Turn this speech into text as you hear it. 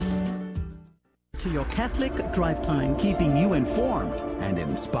to your Catholic Drive Time, keeping you informed and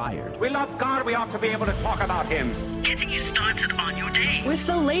inspired. We love God, we ought to be able to talk about Him. Getting you started on your day. With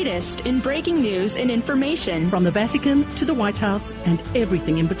the latest in breaking news and information. From the Vatican to the White House and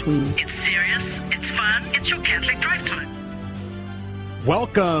everything in between. It's serious, it's fun, it's your Catholic Drive Time.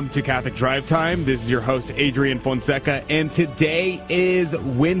 Welcome to Catholic Drive Time. This is your host, Adrian Fonseca, and today is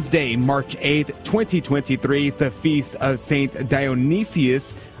Wednesday, March 8th, 2023. It's the feast of Saint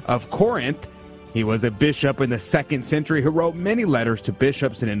Dionysius of Corinth. He was a bishop in the 2nd century who wrote many letters to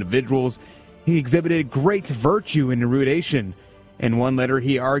bishops and individuals. He exhibited great virtue and erudition. In one letter,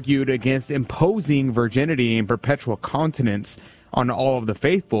 he argued against imposing virginity and perpetual continence on all of the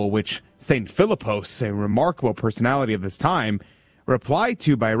faithful, which Saint Philippos, a remarkable personality of his time, replied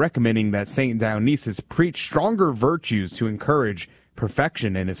to by recommending that Saint Dionysius preach stronger virtues to encourage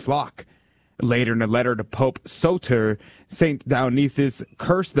perfection in his flock. Later, in a letter to Pope Soter, Saint Dionysius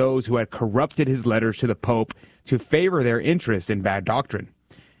cursed those who had corrupted his letters to the Pope to favor their interests in bad doctrine.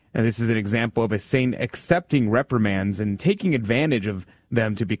 And this is an example of a saint accepting reprimands and taking advantage of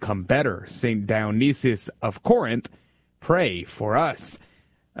them to become better. Saint Dionysius of Corinth, pray for us.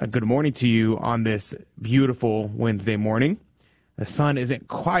 Good morning to you on this beautiful Wednesday morning. The sun isn't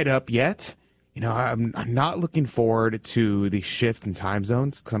quite up yet. You know, I'm not looking forward to the shift in time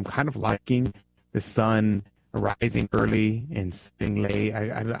zones because I'm kind of liking the sun rising early and setting late.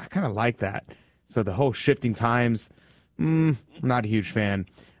 I kind of like that. So the whole shifting times, I'm not a huge fan.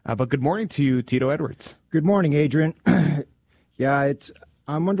 But good morning to you, Tito Edwards. Good morning, Adrian. I'm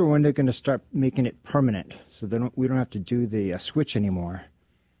wondering when they're going to start making it permanent so we don't have to do the switch anymore.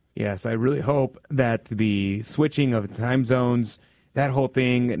 Yes, I really hope that the switching of time zones, that whole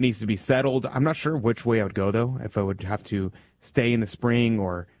thing needs to be settled. I'm not sure which way I would go, though, if I would have to stay in the spring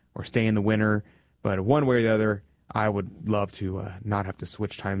or stay in the winter. But one way or the other, I would love to not have to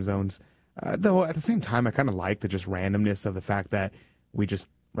switch time zones. Though at the same time, I kind of like the just randomness of the fact that we just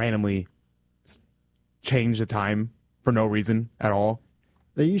randomly change the time for no reason at all.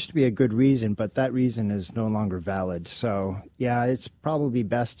 There used to be a good reason, but that reason is no longer valid. So, yeah, it's probably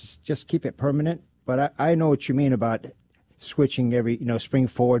best to just keep it permanent. But I know what you mean about switching every, spring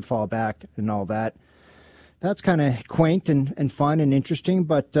forward, fall back, and all that. That's kind of quaint and fun and interesting,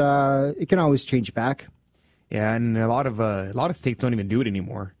 but it can always change back. Yeah, and a lot of states don't even do it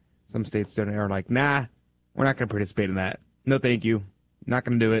anymore. Some states are like, nah, we're not going to participate in that. No, thank you. Not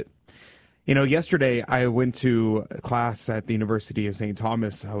going to do it. Yesterday I went to a class at the University of St.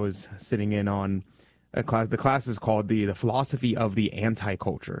 Thomas. I was sitting in on a class. The class is called the Philosophy of the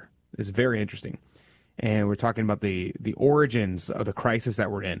Anti-Culture. It's very interesting. And we're talking about the origins of the crisis that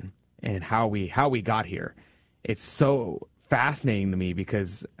we're in and how we got here. It's so fascinating to me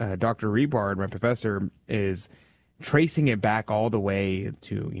because Dr. Rebard, my professor, is tracing it back all the way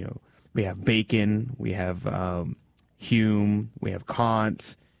to, we have Bacon, we have Hume, we have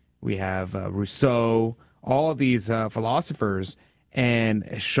Kant, we have Rousseau, all of these philosophers, and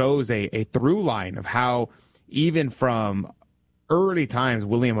it shows a through line of how even from early times,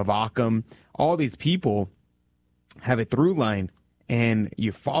 William of Ockham, all these people have a through line, and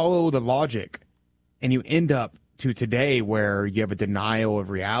you follow the logic, and you end up to today where you have a denial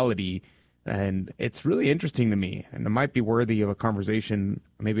of reality, and it's really interesting to me, and it might be worthy of a conversation.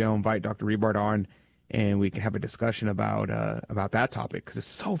 Maybe I'll invite Dr. Rebard on, and we can have a discussion about that topic because it's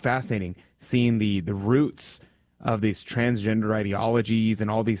so fascinating seeing the roots of these transgender ideologies and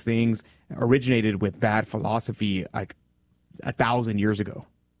all these things originated with bad philosophy like 1,000 years ago.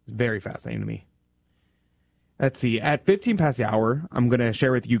 It's very fascinating to me. Let's see. At 15 past the hour, I'm going to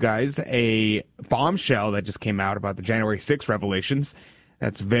share with you guys a bombshell that just came out about the January 6th revelations.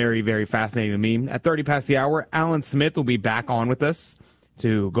 That's very, very fascinating to me. At 30 past the hour, Alan Smith will be back on with us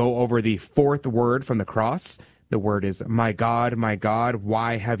to go over the fourth word from the cross. The word is, my God,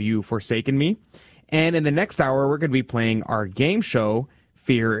 why have you forsaken me? And in the next hour, we're going to be playing our game show,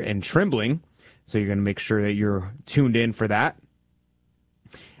 Fear and Trembling. So you're going to make sure that you're tuned in for that.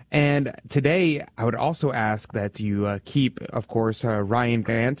 And today, I would also ask that you keep, of course, Ryan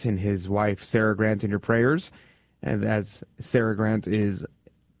Grant and his wife, Sarah Grant, in your prayers. And as Sarah Grant is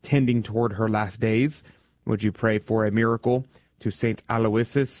tending toward her last days, would you pray for a miracle to Saint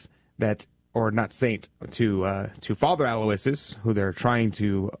Aloysius, to Father Aloysius, who they're trying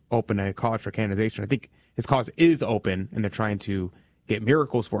to open a cause for canonization. I think his cause is open, and they're trying to get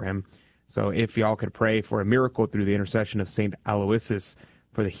miracles for him. So if y'all could pray for a miracle through the intercession of Saint Aloysius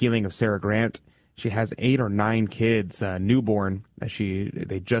for the healing of Sarah Grant. She has 8 or 9 kids, newborn, that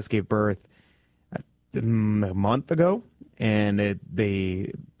they just gave birth a month ago, and it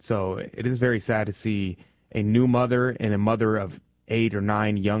is very sad to see a new mother and a mother of 8 or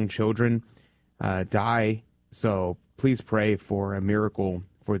 9 young children die. So please pray for a miracle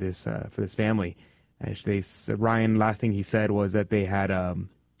for this family. Ryan, last thing he said was that they had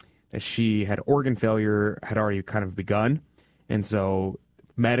that she had organ failure had already kind of begun, and so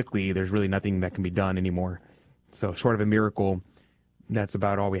medically there's really nothing that can be done anymore. So short of a miracle, that's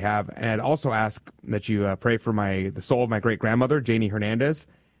about all we have. And I'd also ask that you pray for the soul of my great grandmother, Janie Hernandez.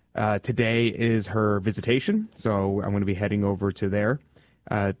 Today is her visitation, so I'm going to be heading over to there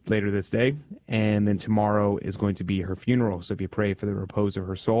later this day, and then tomorrow is going to be her funeral. So if you pray for the repose of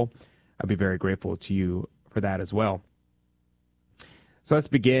her soul, I'd be very grateful to you for that as well. So let's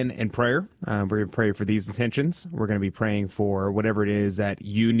begin in prayer. We're going to pray for these intentions. We're going to be praying for whatever it is that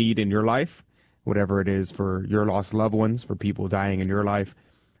you need in your life, whatever it is for your lost loved ones, for people dying in your life,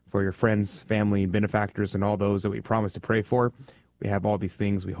 for your friends, family, and benefactors, and all those that we promise to pray for. We have all these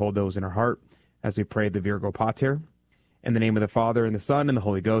things. We hold those in our heart as we pray the Virgo Pater. In the name of the Father, and the Son, and the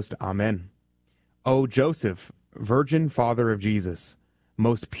Holy Ghost. Amen. O Joseph, Virgin Father of Jesus,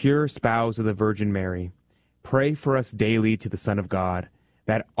 most pure spouse of the Virgin Mary, pray for us daily to the Son of God,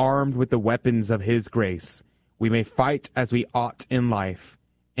 that armed with the weapons of his grace, we may fight as we ought in life,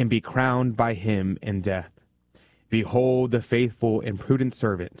 and be crowned by him in death. Behold the faithful and prudent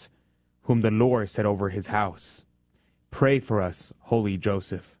servant, whom the Lord set over his house. Pray for us, holy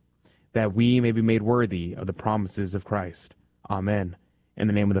Joseph, that we may be made worthy of the promises of Christ. Amen. In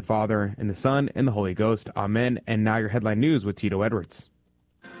the name of the Father, and the Son, and the Holy Ghost. Amen. And now your headline news with Tito Edwards.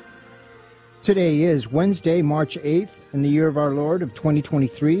 Today is Wednesday, March 8th, in the year of our Lord of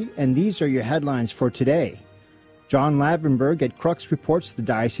 2023, and these are your headlines for today. John Lavenberg at Crux reports the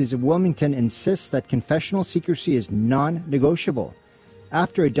Diocese of Wilmington insists that confessional secrecy is non-negotiable,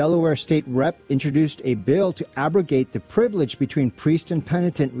 after a Delaware state rep introduced a bill to abrogate the privilege between priest and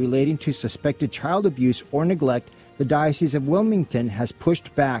penitent relating to suspected child abuse or neglect. The Diocese of Wilmington has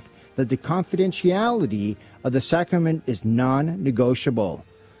pushed back that the confidentiality of the sacrament is non-negotiable.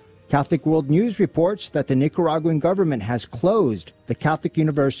 Catholic World News reports that the Nicaraguan government has closed the Catholic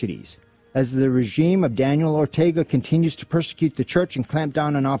universities. As the regime of Daniel Ortega continues to persecute the church and clamp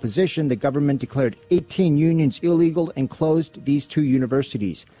down on opposition, the government declared 18 unions illegal and closed these two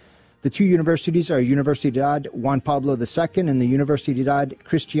universities. The two universities are Universidad Juan Pablo II and the Universidad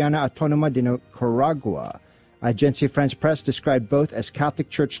Cristiana Autónoma de Nicaragua. Agencia France Presse described both as Catholic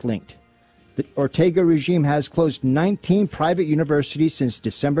Church-linked. The Ortega regime has closed 19 private universities since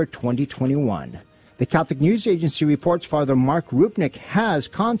December 2021. The Catholic News Agency reports Father Mark Rupnik has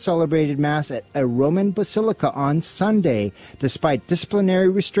concelebrated Mass at a Roman basilica on Sunday, despite disciplinary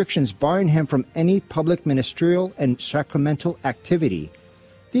restrictions barring him from any public ministerial and sacramental activity.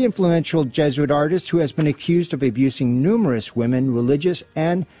 The influential Jesuit artist, who has been accused of abusing numerous women, religious,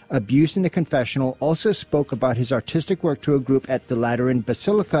 and abuse in the confessional, also spoke about his artistic work to a group at the Lateran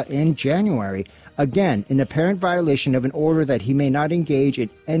Basilica in January, again in apparent violation of an order that he may not engage in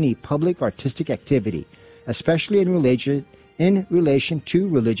any public artistic activity, especially in relation to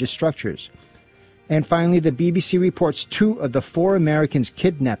religious structures. And finally, the BBC reports 2 of the 4 Americans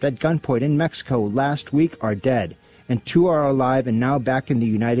kidnapped at gunpoint in Mexico last week are dead, and 2 are alive and now back in the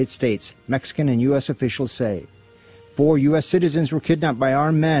United States, Mexican and U.S. officials say. 4 U.S. citizens were kidnapped by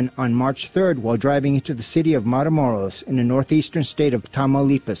armed men on March 3rd while driving into the city of Matamoros in the northeastern state of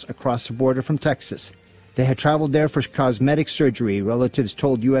Tamaulipas across the border from Texas. They had traveled there for cosmetic surgery, relatives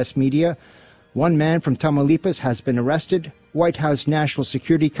told U.S. media. 1 man from Tamaulipas has been arrested. White House National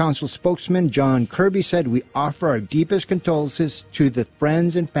Security Council spokesman John Kirby said, "We offer our deepest condolences to the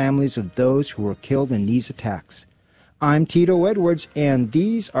friends and families of those who were killed in these attacks." I'm Tito Edwards, and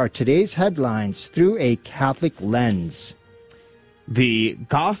these are today's headlines through a Catholic lens. The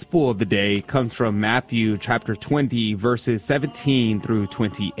gospel of the day comes from Matthew chapter 20, verses 17 through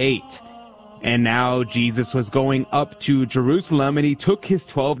 28. And now Jesus was going up to Jerusalem, and he took his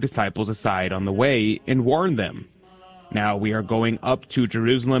 12 disciples aside on the way and warned them, "Now we are going up to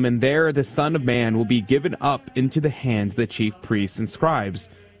Jerusalem, and there the Son of Man will be given up into the hands of the chief priests and scribes,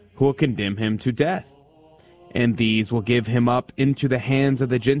 who will condemn him to death. And these will give him up into the hands of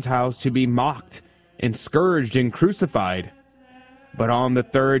the Gentiles to be mocked and scourged and crucified. But on the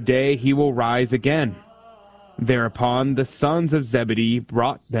 3rd day he will rise again." Thereupon the sons of Zebedee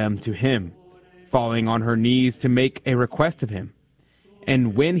brought them to him, falling on her knees to make a request of him.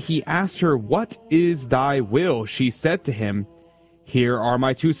 And when he asked her, "What is thy will?" she said to him, "Here are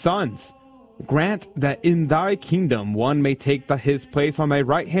my 2 sons. Grant that in thy kingdom one may take his place on thy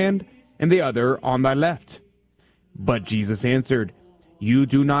right hand, and the other on thy left." But Jesus answered, "You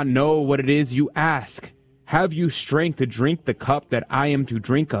do not know what it is you ask. Have you strength to drink the cup that I am to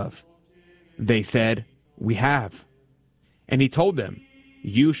drink of?" They said, "We have." And he told them,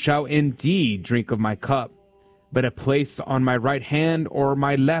 You shall indeed drink of my cup, but a place on my right hand or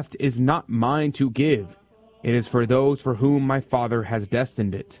my left is not mine to give. It is for those for whom my Father has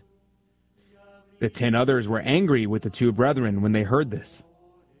destined it." The 10 others were angry with the 2 brethren when they heard this.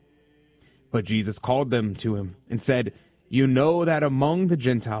 But Jesus called them to him and said, "You know that among the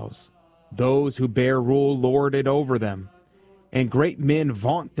Gentiles, those who bear rule lord it over them, and great men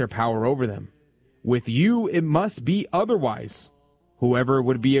vaunt their power over them. With you it must be otherwise. Whoever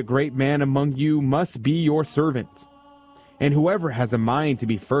would be a great man among you must be your servant, and whoever has a mind to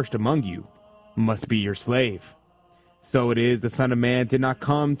be first among you must be your slave. So it is the Son of Man did not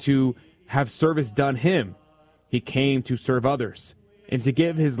come to have service done him. He came to serve others, and to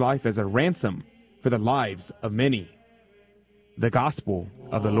give his life as a ransom for the lives of many." The Gospel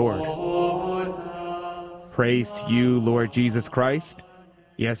of the Lord. Praise to you, Lord Jesus Christ.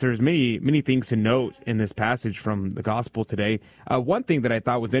 Yes, there's many things to note in this passage from the Gospel today. One thing that I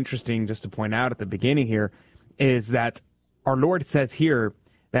thought was interesting just to point out at the beginning here is that our Lord says here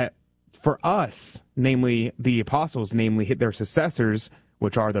that for us, namely the apostles, namely their successors,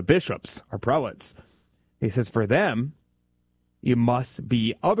 which are the bishops, or prelates, he says for them, you must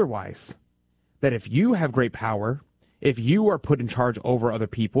be otherwise. That if you have great power, if you are put in charge over other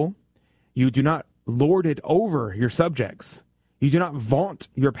people, you do not lord it over your subjects. You do not vaunt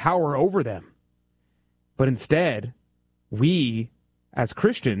your power over them. But instead, we, as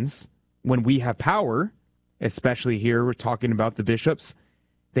Christians, when we have power, especially here we're talking about the bishops,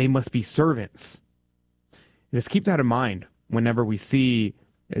 they must be servants. Just keep that in mind whenever we see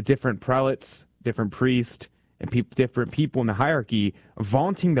different prelates, different priests, and different people in the hierarchy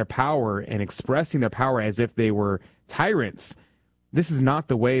vaunting their power and expressing their power as if they were tyrants. This is not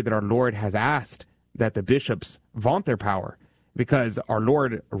the way that our Lord has asked that the bishops vaunt their power, because our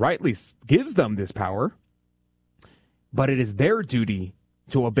Lord rightly gives them this power, but it is their duty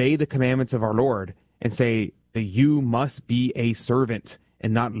to obey the commandments of our Lord and say that you must be a servant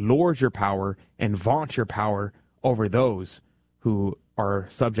and not lord your power and vaunt your power over those who are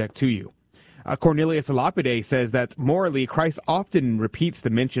subject to you. Cornelius a Lapide says that morally Christ often repeats the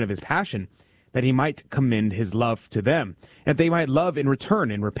mention of his passion, that he might commend his love to them, and they might love in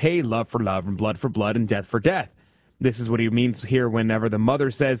return and repay love for love and blood for blood and death for death. This is what he means here whenever the mother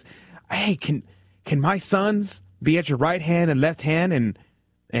says, "Hey, can my sons be at your right hand and left hand?"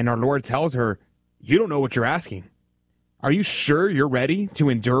 And our Lord tells her, "You don't know what you're asking. Are you sure you're ready to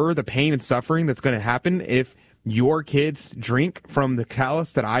endure the pain and suffering that's going to happen if your kids drink from the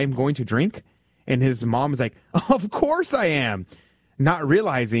chalice that I am going to drink?" And his mom is like, "Of course I am," not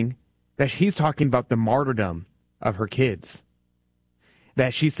realizing that he's talking about the martyrdom of her kids.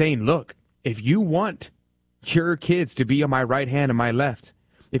 That she's saying, look, if you want your kids to be on my right hand and my left,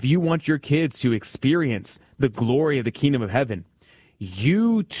 if you want your kids to experience the glory of the kingdom of heaven,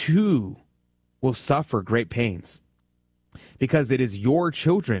 you too will suffer great pains, because it is your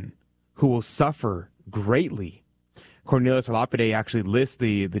children who will suffer greatly. Cornelius a Lapide actually lists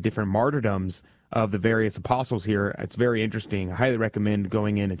the different martyrdoms of the various apostles here. It's very interesting. I highly recommend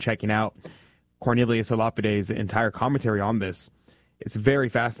going in and checking out Cornelius a Lapide's entire commentary on this. It's very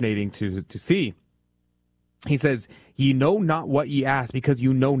fascinating to see. He says, "Ye know not what ye ask, because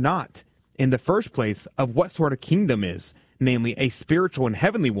you know not, in the first place, of what sort of kingdom is, namely a spiritual and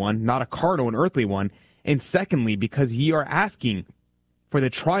heavenly one, not a carnal and earthly one, and secondly, because ye are asking for the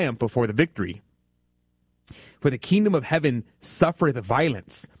triumph before the victory. For the kingdom of heaven suffereth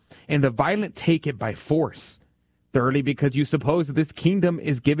violence, and the violent take it by force. Thirdly, because you suppose that this kingdom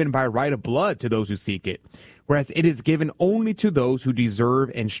is given by right of blood to those who seek it, whereas it is given only to those who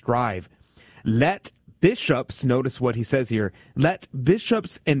deserve and strive. Let bishops," notice what he says here, "let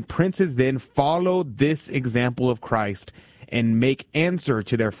bishops and princes then follow this example of Christ, and make answer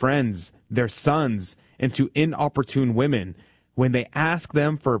to their friends, their sons, and to inopportune women, when they ask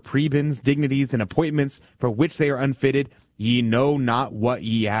them for prebends, dignities, and appointments for which they are unfitted. Ye know not what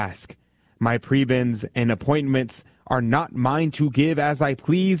ye ask. My prebends and appointments are not mine to give as I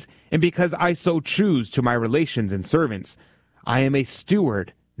please, and because I so choose to my relations and servants. I am a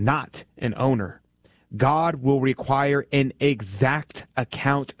steward, not an owner. God will require an exact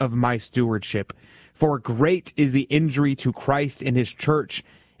account of my stewardship, for great is the injury to Christ and his church,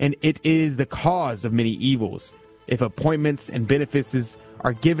 and it is the cause of many evils, if appointments and benefices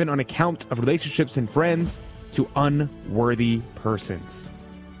are given on account of relationships and friends to unworthy persons."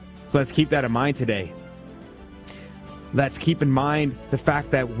 So let's keep that in mind today. Let's keep in mind the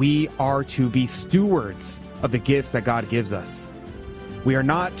fact that we are to be stewards of the gifts that God gives us. We are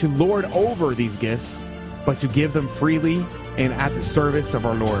not to lord over these gifts, but to give them freely and at the service of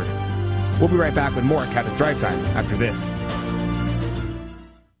our Lord. We'll be right back with more Catholic Drive Time after this.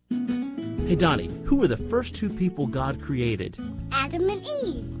 Hey, Donnie, who were the first two people God created? Adam and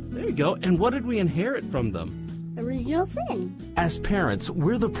Eve. There you go. And what did we inherit from them? Original sin. As parents,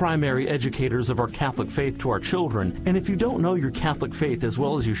 we're the primary educators of our Catholic faith to our children. And if you don't know your Catholic faith as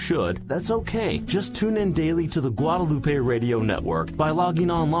well as you should, that's okay. Just tune in daily to the Guadalupe Radio Network by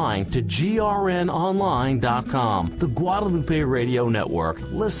logging online to grnonline.com. The Guadalupe Radio Network.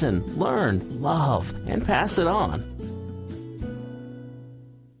 Listen, learn, love, and pass it on.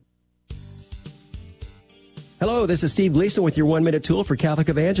 Hello, this is Steve Gleason with your one-minute tool for Catholic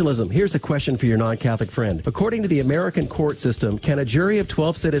evangelism. Here's the question for your non-Catholic friend. According to the American court system, can a jury of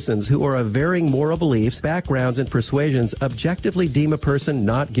 12 citizens who are of varying moral beliefs, backgrounds, and persuasions objectively deem a person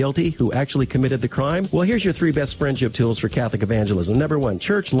not guilty who actually committed the crime? Well, here's your 3 best friendship tools for Catholic evangelism. Number 1,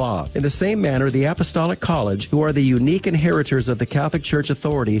 church law. In the same manner, the Apostolic College, who are the unique inheritors of the Catholic Church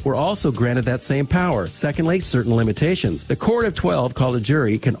authority, were also granted that same power. Secondly, certain limitations. The court of 12, called a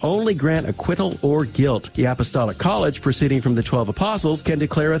jury, can only grant acquittal or guilt. The Apostolic College, proceeding from the 12 apostles, can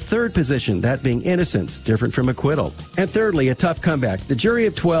declare a third position, that being innocence, different from acquittal. And thirdly, a tough comeback. The jury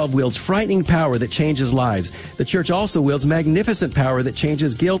of 12 wields frightening power that changes lives. The church also wields magnificent power that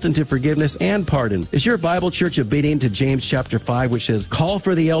changes guilt into forgiveness and pardon. Is your Bible church obedient to James chapter 5, which says, "Call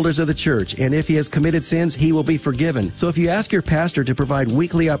for the elders of the church, and if he has committed sins, he will be forgiven." So if you ask your pastor to provide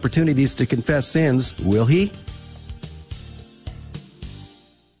weekly opportunities to confess sins, will he?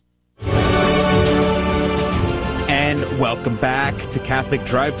 Welcome back to Catholic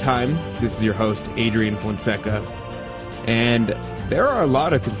Drive Time. This is your host, Adrian Fonseca. And there are a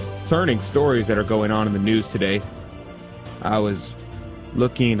lot of concerning stories that are going on in the news today. I was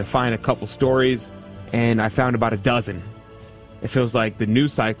looking to find a couple stories, and I found about a dozen. It feels like the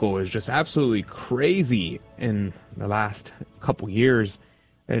news cycle is just absolutely crazy in the last couple years,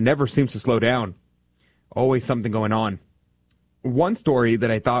 and it never seems to slow down. Always something going on. One story that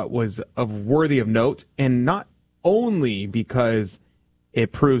I thought was worthy of note, and not only because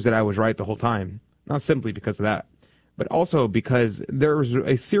it proves that I was right the whole time, not simply because of that, but also because there's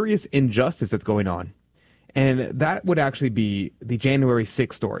a serious injustice that's going on. And that would actually be the January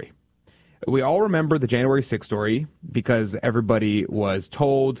 6th story. We all remember the January 6th story because everybody was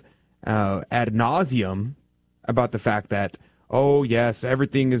told ad nauseum about the fact that, oh, yes,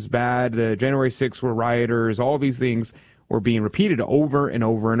 everything is bad. The January 6th were rioters. All these things were being repeated over and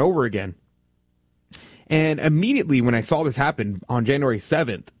over and over again. And immediately when I saw this happen on January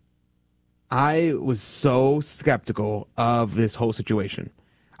 7th, I was so skeptical of this whole situation.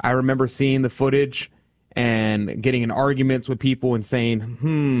 I remember seeing the footage and getting in arguments with people and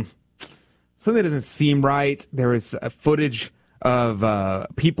saying, something doesn't seem right. There was footage of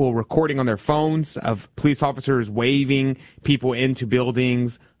people recording on their phones of police officers waving people into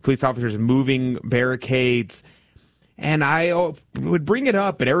buildings, police officers moving barricades. And I would bring it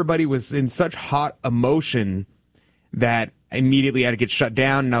up, and everybody was in such hot emotion that immediately I had to get shut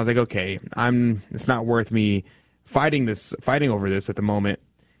down. And I was like, okay, it's not worth me fighting over this at the moment.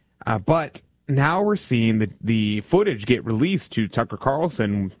 But now we're seeing the footage get released to Tucker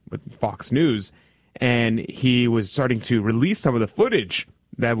Carlson with Fox News, and he was starting to release some of the footage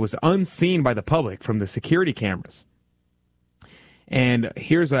that was unseen by the public from the security cameras. And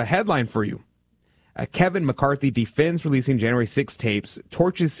here's a headline for you. Kevin McCarthy defends releasing January 6 tapes,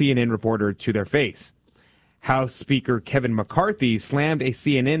 torches CNN reporter to their face. House Speaker Kevin McCarthy slammed a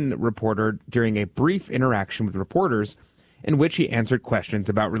CNN reporter during a brief interaction with reporters in which he answered questions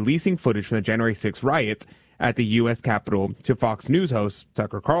about releasing footage from the January 6 riots at the U.S. Capitol to Fox News host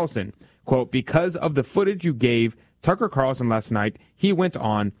Tucker Carlson. Quote, "Because of the footage you gave Tucker Carlson last night," he went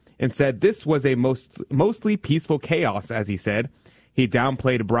on and said this was a mostly peaceful chaos, as he said. He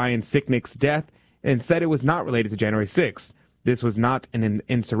downplayed Brian Sicknick's death and said it was not related to January 6th. This was not an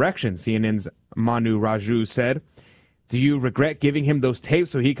insurrection, CNN's Manu Raju said. "Do you regret giving him those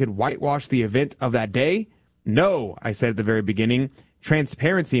tapes so he could whitewash the event of that day?" "No," I said at the very beginning.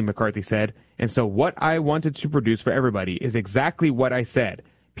 "Transparency," McCarthy said. "And so what I wanted to produce for everybody is exactly what I said.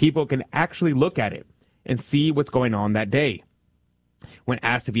 People can actually look at it and see what's going on that day." When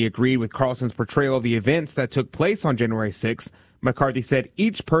asked if he agreed with Carlson's portrayal of the events that took place on January 6th, McCarthy said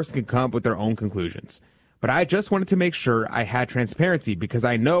each person can come up with their own conclusions. "But I just wanted to make sure I had transparency because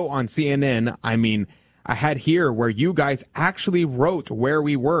I know on CNN, I had here where you guys actually wrote where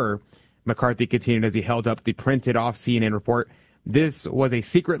we were." McCarthy continued as he held up the printed off CNN report. "This was a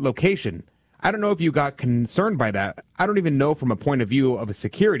secret location. I don't know if you got concerned by that. I don't even know from a point of view of a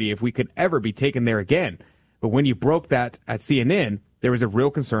security if we could ever be taken there again. But when you broke that at CNN, there was a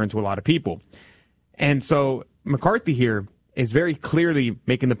real concern to a lot of people." And so McCarthy here is very clearly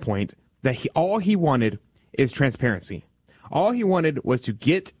making the point that all he wanted is transparency. All he wanted was to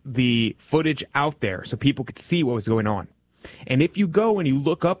get the footage out there so people could see what was going on. And if you go and you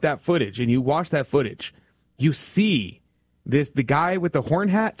look up that footage and you watch that footage, you see the guy with the horn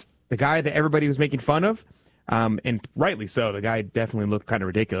hat, the guy that everybody was making fun of, and rightly so. The guy definitely looked kind of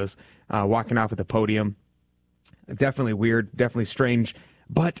ridiculous, walking off at the podium. Definitely weird, definitely strange.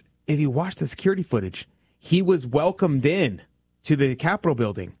 But if you watch the security footage, he was welcomed in to the Capitol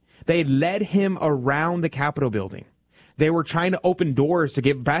building. They led him around the Capitol building. They were trying to open doors to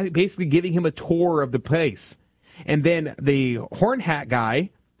basically giving him a tour of the place. And then the horn hat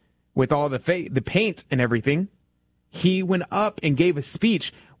guy with all the paint and everything, he went up and gave a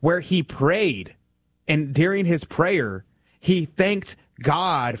speech where he prayed. And during his prayer, he thanked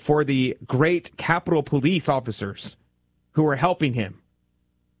God for the great Capitol police officers who were helping him.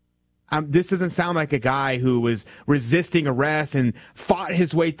 This doesn't sound like a guy who was resisting arrest and fought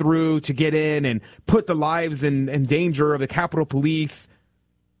his way through to get in and put the lives in danger of the Capitol Police.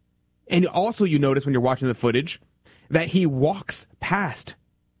 And also you notice when you're watching the footage that he walks past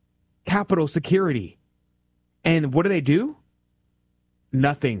Capitol security. And what do?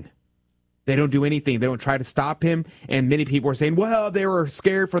 Nothing. They don't do anything. They don't try to stop him. And many people are saying, well, they were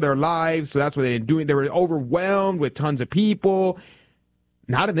scared for their lives, so that's what they didn't do. They were overwhelmed with tons of people.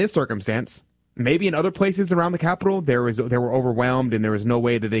 Not in this circumstance. Maybe in other places around the Capitol, they were overwhelmed and there was no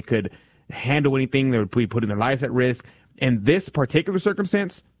way that they could handle anything. They would be putting their lives at risk. In this particular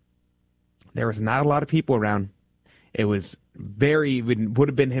circumstance, there was not a lot of people around. It would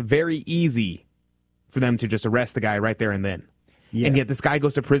have been very easy for them to just arrest the guy right there and then. Yeah. And yet this guy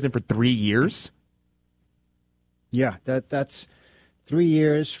goes to prison for 3 years. Yeah, that's 3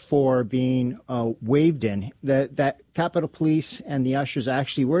 years for being waved in. That Capitol Police and the ushers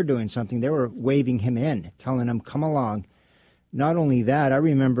actually were doing something. They were waving him in, telling him, come along. Not only that, I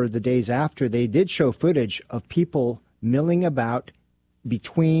remember the days after, they did show footage of people milling about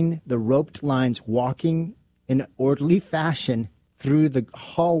between the roped lines, walking in orderly fashion through the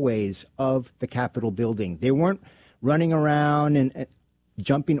hallways of the Capitol building. They weren't running around and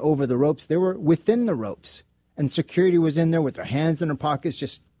jumping over the ropes. They were within the ropes. And security was in there with their hands in their pockets,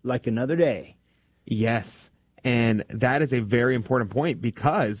 just like another day. Yes. And that is a very important point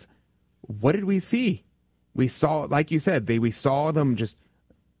because what did we see? We saw, like you said, we saw them just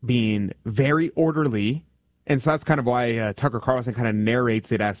being very orderly. And so that's kind of why Tucker Carlson kind of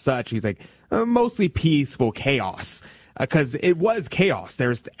narrates it as such. He's like, mostly peaceful chaos. Because it was chaos.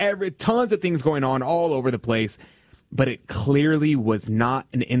 There's tons of things going on all over the place. But it clearly was not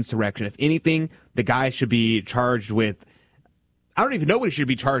an insurrection. If anything, the guy should be charged with, I don't even know what he should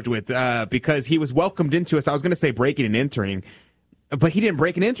be charged with because he was welcomed into us. I was going to say breaking and entering, but he didn't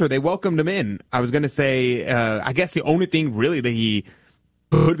break and enter. They welcomed him in. I was going to say, I guess the only thing really that he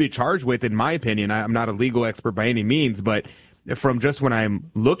could be charged with, in my opinion, I'm not a legal expert by any means, but from just when I'm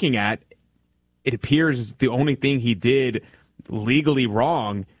looking at, it appears the only thing he did legally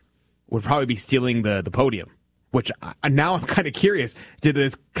wrong would probably be stealing the podium. Which now I'm kind of curious. Did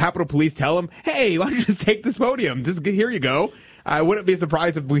the Capitol Police tell him, hey, why don't you just take this podium? Just here you go. I wouldn't be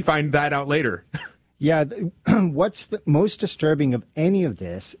surprised if we find that out later. Yeah. What's the most disturbing of any of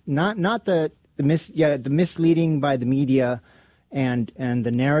this? Not the misleading by the media and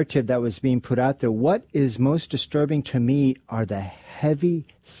the narrative that was being put out there. What is most disturbing to me are the heavy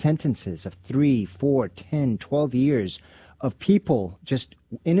sentences of 3, 4, 10, 12 years of people just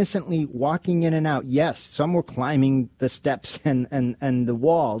innocently walking in and out. Yes, some were climbing the steps and the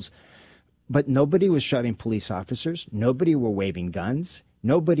walls, but nobody was shoving police officers. Nobody were waving guns.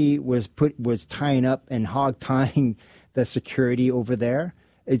 Nobody was tying up and hog tying the security over there.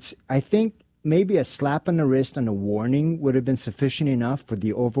 I think maybe a slap on the wrist and a warning would have been sufficient enough for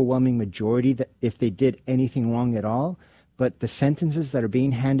the overwhelming majority that if they did anything wrong at all. But the sentences that are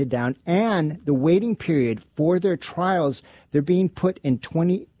being handed down and the waiting period for their trials, they're being put in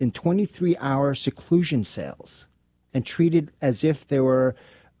 23-hour seclusion cells and treated as if they were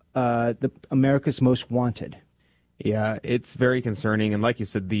America's most wanted. Yeah, it's very concerning. And like you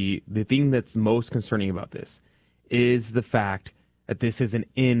said, the thing that's most concerning about this is the fact that this is an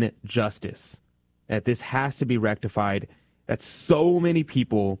injustice, that this has to be rectified, that so many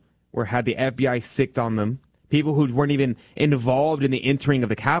people had the FBI sicked on them. People who weren't even involved in the entering of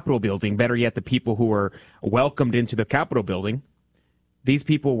the Capitol building, better yet, the people who were welcomed into the Capitol building. These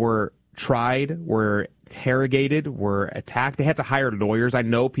people were tried, were interrogated, were attacked. They had to hire lawyers. I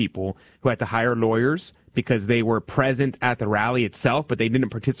know people who had to hire lawyers because they were present at the rally itself, but they didn't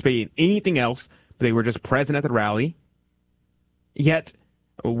participate in anything else. But they were just present at the rally. Yet,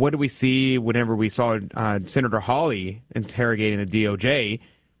 what do we see whenever we saw Senator Hawley interrogating the DOJ?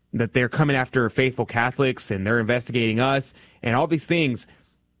 that they're coming after faithful Catholics and they're investigating us and all these things.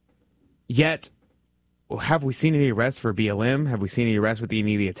 Yet, have we seen any arrests for BLM? Have we seen any arrests with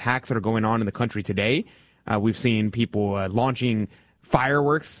any of the attacks that are going on in the country today? We've seen people launching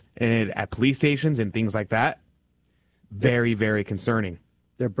fireworks at police stations and things like that. Very, very concerning.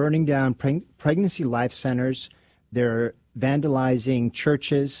 They're burning down pregnancy life centers. They're vandalizing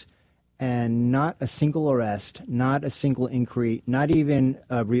churches, and not a single arrest, not a single inquiry, not even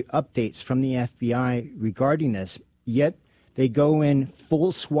updates from the FBI regarding this. Yet they go in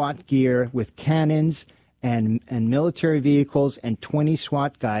full SWAT gear with cannons and military vehicles and 20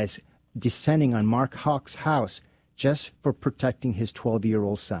 SWAT guys descending on Mark Houck's house just for protecting his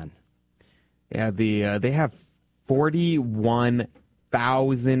 12-year-old son. Yeah, they have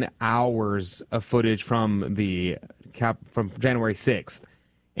 41,000 hours of footage from from January 6th,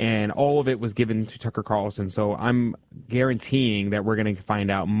 and all of it was given to Tucker Carlson. So I'm guaranteeing that we're going to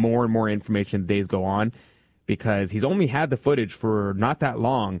find out more and more information as the days go on, because he's only had the footage for not that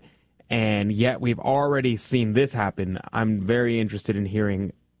long, and yet we've already seen this happen. I'm very interested in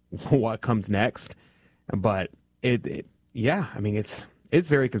hearing what comes next, but it's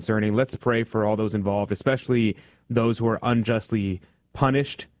very concerning. Let's pray for all those involved, especially those who are unjustly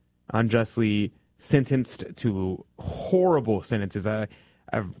punished, unjustly sentenced to horrible sentences.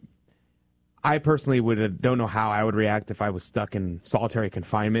 I personally don't know how I would react if I was stuck in solitary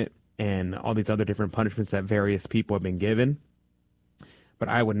confinement and all these other different punishments that various people have been given. But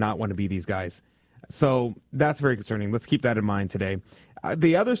I would not want to be these guys. So that's very concerning. Let's keep that in mind today.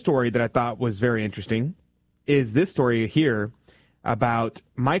 The other story that I thought was very interesting is this story here about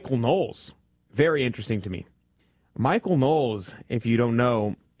Michael Knowles. Very interesting to me. Michael Knowles, if you don't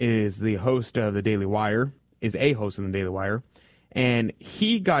know, is the host of the Daily Wire, is a host of the Daily Wire, and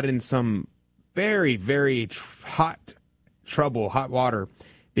he got in some very, very hot water,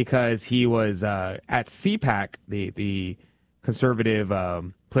 because he was at CPAC, the Conservative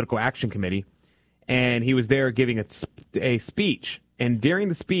Political Action Committee, and he was there giving a speech. And during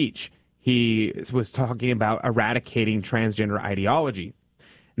the speech, he was talking about eradicating transgender ideology.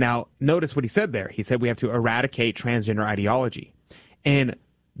 Now, notice what he said there. He said we have to eradicate transgender ideology. And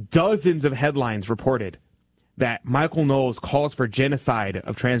dozens of headlines reported that Michael Knowles calls for genocide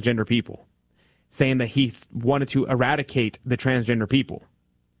of transgender people, saying that he wanted to eradicate the transgender people.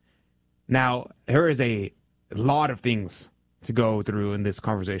 Now, there is a lot of things to go through in this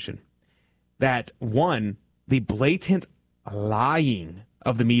conversation. That, one, the blatant lying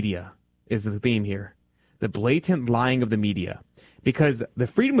of the media is the theme here. The blatant lying of the media. Because the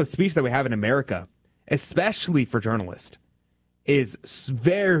freedom of speech that we have in America, especially for journalists, is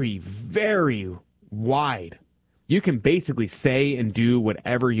very, very wide. You can basically say and do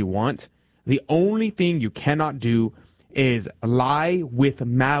whatever you want. The only thing you cannot do is lie with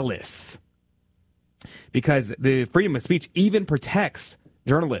malice. Because the freedom of speech even protects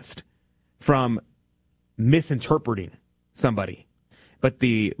journalists from misinterpreting somebody. But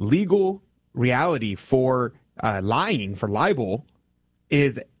the legal reality for lying, for libel,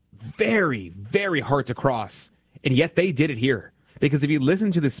 is very, very hard to cross. And yet they did it here. Because if you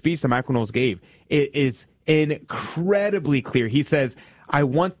listen to the speech that Michael Knowles gave, it is incredibly clear. He says, I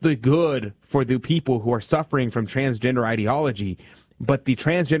want the good for the people who are suffering from transgender ideology, but the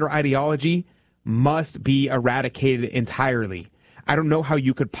transgender ideology must be eradicated entirely. I don't know how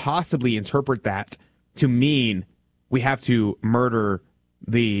you could possibly interpret that to mean we have to murder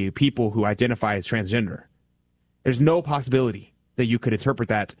the people who identify as transgender. There's no possibility that you could interpret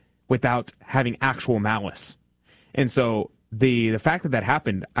that without having actual malice. And so the fact that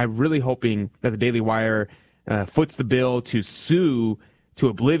happened, I'm really hoping that the Daily Wire foots the bill to sue to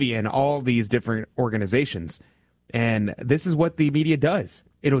oblivion all these different organizations. And this is what the media does.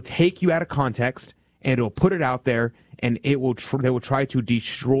 It'll take you out of context and it'll put it out there, and they will try to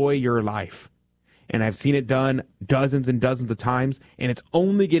destroy your life. And I've seen it done dozens and dozens of times, and it's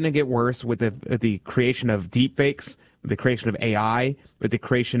only going to get worse with the creation of deepfakes, with the creation of AI, with the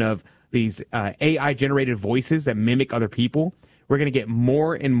creation of these AI-generated voices that mimic other people. We're going to get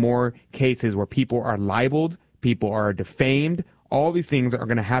more and more cases where people are libeled, people are defamed. All these things are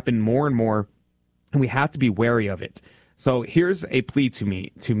going to happen more and more, and we have to be wary of it. So here's a plea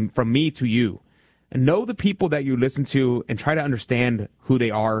from me to you. Know the people that you listen to and try to understand who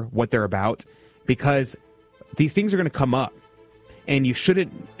they are, what they're about, because these things are going to come up, and you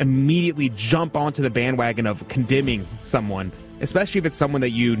shouldn't immediately jump onto the bandwagon of condemning someone, especially if it's someone that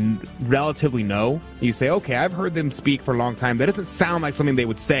you relatively know. You say, okay, I've heard them speak for a long time. That doesn't sound like something they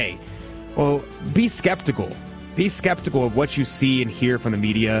would say. Well, be skeptical. Be skeptical of what you see and hear from the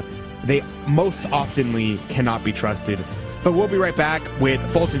media. They most oftenly cannot be trusted. But we'll be right back with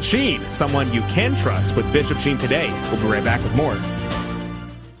Fulton Sheen, someone you can trust, with Bishop Sheen today. We'll be right back with more.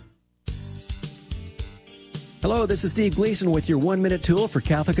 Hello, this is Steve Gleason with your 1-minute tool for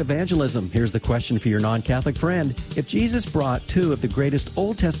Catholic evangelism. Here's the question for your non-Catholic friend. If Jesus brought 2 of the greatest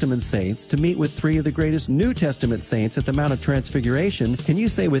Old Testament saints to meet with 3 of the greatest New Testament saints at the Mount of Transfiguration, can you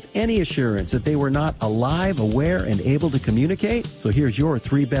say with any assurance that they were not alive, aware, and able to communicate? So here's your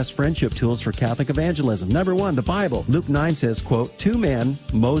 3 best friendship tools for Catholic evangelism. Number 1, the Bible. Luke 9 says, quote, 2 men,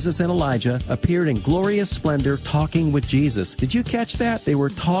 Moses and Elijah, appeared in glorious splendor talking with Jesus. Did you catch that? They were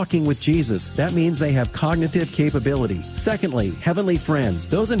talking with Jesus. That means they have cognitive capability. Secondly, heavenly friends.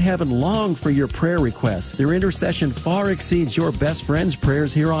 Those in heaven long for your prayer requests. Their intercession far exceeds your best friend's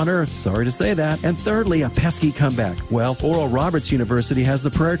prayers here on earth. Sorry to say that. And thirdly, a pesky comeback. Well, Oral Roberts University has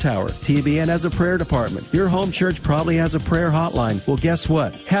the prayer tower. TBN has a prayer department. Your home church probably has a prayer hotline. Well, guess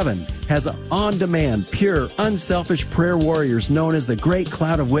what? Heaven has on-demand, pure, unselfish prayer warriors known as the Great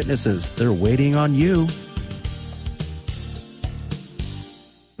Cloud of Witnesses. They're waiting on you.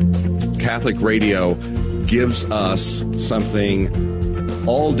 Catholic radio gives us something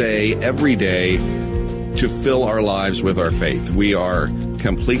all day, every day, to fill our lives with our faith. We are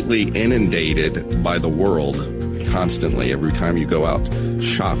completely inundated by the world constantly. Every time you go out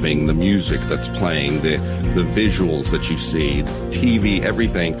shopping, the music that's playing, the visuals that you see, TV,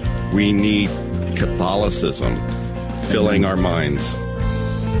 everything. We need Catholicism filling our minds.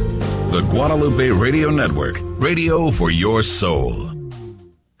 The Guadalupe Radio Network, radio for your soul.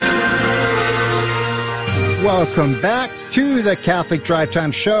 Welcome back to the Catholic Drive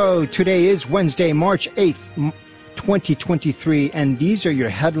Time Show. Today is Wednesday, March 8th, 2023, and these are your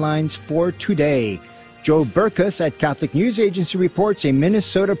headlines for today. Joe Burkus at Catholic News Agency reports a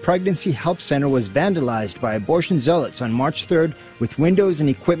Minnesota pregnancy help center was vandalized by abortion zealots on March 3rd with windows and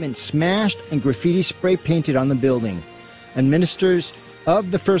equipment smashed and graffiti spray painted on the building. And ministers of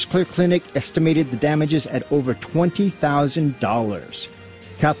the First Clear Clinic estimated the damages at over $20,000.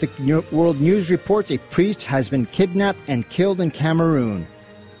 Catholic World News reports a priest has been kidnapped and killed in Cameroon.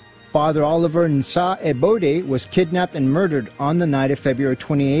 Father Oliver Nsa Ebode was kidnapped and murdered on the night of February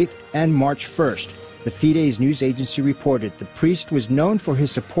 28th and March 1st. The Fides news agency reported the priest was known for his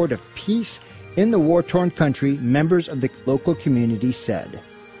support of peace in the war-torn country, members of the local community said.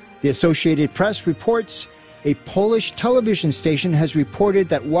 The Associated Press reports a Polish television station has reported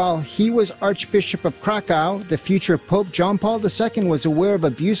that while he was Archbishop of Krakow, the future Pope John Paul II was aware of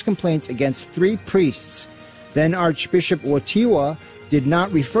abuse complaints against 3 priests. Then Archbishop Wojtyła did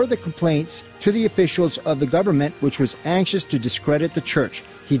not refer the complaints to the officials of the government, which was anxious to discredit the church.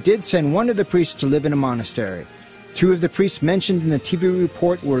 He did send one of the priests to live in a monastery. 2 of the priests mentioned in the TV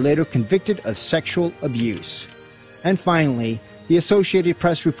report were later convicted of sexual abuse. And finally, the Associated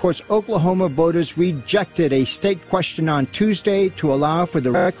Press reports Oklahoma voters rejected a state question on Tuesday to allow for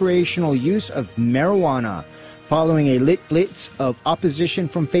the recreational use of marijuana, following a lit blitz of opposition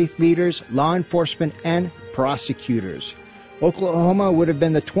from faith leaders, law enforcement, and prosecutors. Oklahoma would have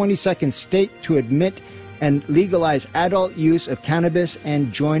been the 22nd state to admit and legalize adult use of cannabis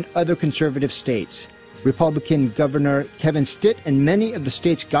and join other conservative states. Republican Governor Kevin Stitt and many of the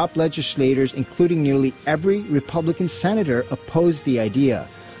state's GOP legislators, including nearly every Republican senator, opposed the idea.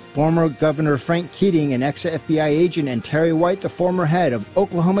 Former Governor Frank Keating, an ex-FBI agent, and Terry White, the former head of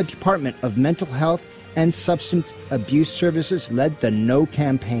Oklahoma Department of Mental Health and Substance Abuse Services, led the No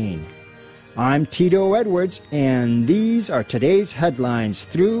campaign. I'm Tito Edwards, and these are today's headlines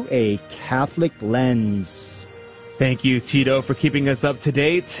through a Catholic lens. Thank you, Tito, for keeping us up to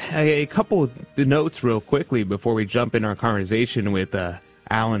date. A couple of notes real quickly before we jump in our conversation with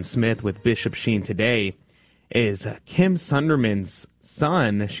Alan Smith with Bishop Sheen today is Kim Sunderman's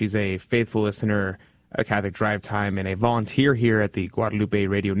son. She's a faithful listener of Catholic Drive Time and a volunteer here at the Guadalupe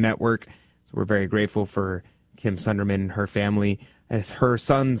Radio Network. So we're very grateful for Kim Sunderman and her family. As her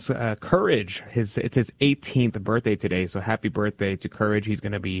son's Courage, it's his 18th birthday today, so happy birthday to Courage. He's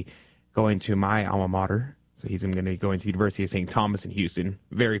going to be going to my alma mater. So he's going to be going to the University of St. Thomas in Houston.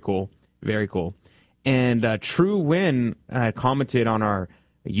 Very cool. Very cool. And True Win commented on our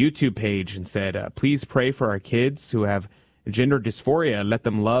YouTube page and said, please pray for our kids who have gender dysphoria. Let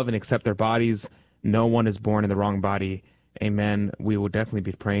them love and accept their bodies. No one is born in the wrong body. Amen. We will definitely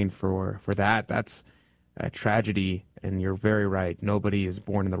be praying for that. That's a tragedy, and you're very right. Nobody is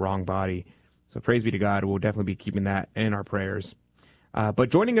born in the wrong body. So praise be to God. We'll definitely be keeping that in our prayers. But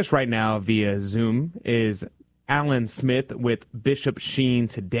joining us right now via Zoom is Alan Smith with Bishop Sheen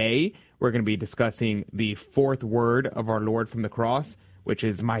today. We're going to be discussing the 4th word of our Lord from the cross, which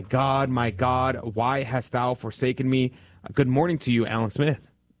is, my God, why hast thou forsaken me? Good morning to you, Alan Smith.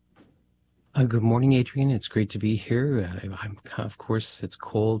 Good morning, Adrian. It's great to be here. Of course, it's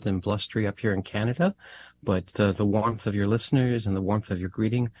cold and blustery up here in Canada, but the warmth of your listeners and the warmth of your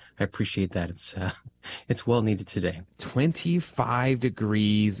greeting, I appreciate that. It's well needed today. 25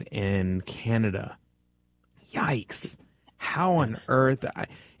 degrees in Canada. Yikes. How on earth?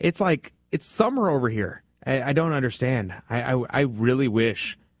 It's like, it's summer over here. I don't understand. I really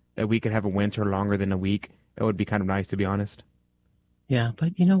wish that we could have a winter longer than a week. It would be kind of nice, to be honest. Yeah,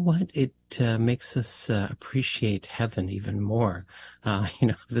 but you know what? It makes us appreciate heaven even more.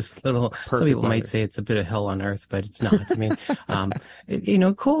 This little, some people might say it's a bit of hell on earth, but it's not. I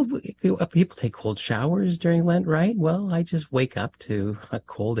mean, cold, people take cold showers during Lent, right? Well, I just wake up to a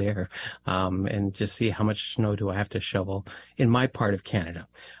cold air and just see how much snow do I have to shovel in my part of Canada.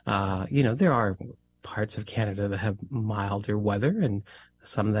 There are parts of Canada that have milder weather and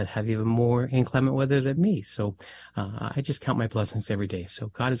some that have even more inclement weather than me. So I just count my blessings every day. So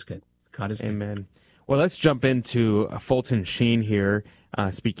God is good. God is good. Amen. Well, let's jump into Fulton Sheen here.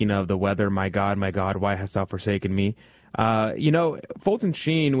 Speaking of the weather, my God, why hast thou forsaken me? Fulton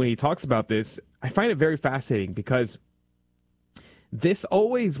Sheen, when he talks about this, I find it very fascinating because this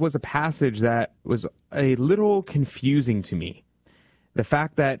always was a passage that was a little confusing to me. The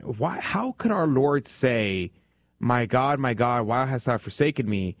fact that how could our Lord say, my God, why hast thou forsaken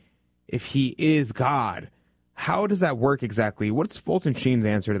me, if he is God? How does that work exactly? What's Fulton Sheen's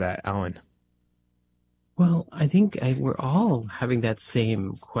answer to that, Alan? Well, I think we're all having that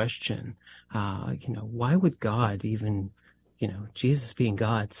same question. Why would God even, Jesus being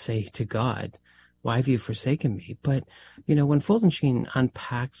God, say to God, why have you forsaken me? But, when Fulton Sheen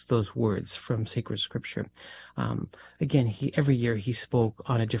unpacks those words from sacred scripture, again, every year he spoke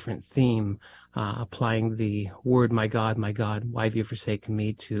on a different theme, applying the word, my God, why have you forsaken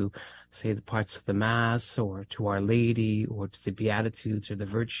me, to, say, the parts of the Mass or to Our Lady or to the Beatitudes or the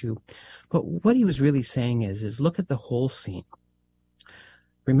virtue. But what he was really saying is look at the whole scene.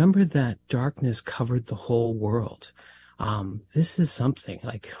 Remember that darkness covered the whole world. This is something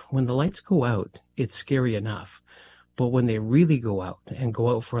like when the lights go out, it's scary enough. But when they really go out and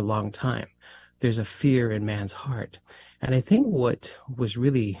go out for a long time, there's a fear in man's heart. And I think what was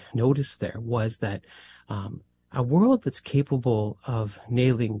really noticed there was that a world that's capable of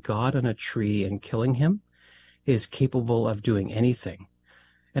nailing God on a tree and killing him is capable of doing anything.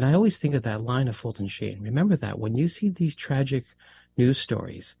 And I always think of that line of Fulton Sheen. Remember that when you see these tragic news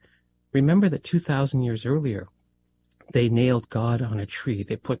stories, remember that 2,000 years earlier, they nailed God on a tree.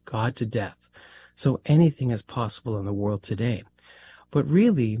 They put God to death. So anything is possible in the world today. But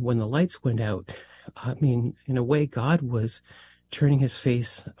really, when the lights went out, in a way, God was turning his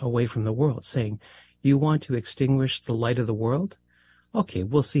face away from the world, saying, you want to extinguish the light of the world? Okay,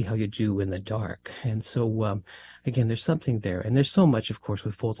 we'll see how you do in the dark. And so, again, there's something there. And there's so much, of course,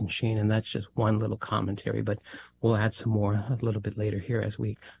 with Fulton Sheen, and that's just one little commentary, but we'll add some more a little bit later here as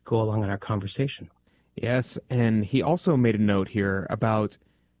we go along in our conversation. Yes, and he also made a note here about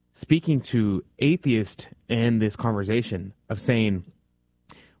speaking to atheists in this conversation of saying,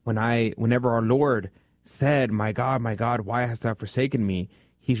 whenever our Lord said, my God, why hast thou forsaken me?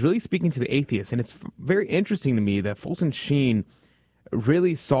 He's really speaking to the atheists. And it's very interesting to me that Fulton Sheen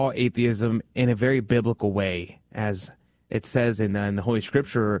really saw atheism in a very biblical way. As it says in the Holy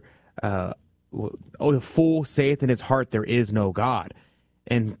Scripture, the fool saith in his heart, there is no God.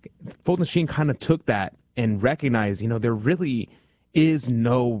 And Fulton Sheen kind of took that and recognized, there really is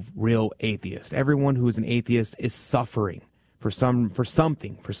no real atheist. Everyone who is an atheist is suffering for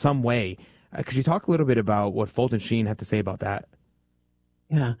something, for some way. Could you talk a little bit about what Fulton Sheen had to say about that?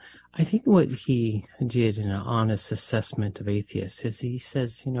 Yeah, I think what he did in an honest assessment of atheists is he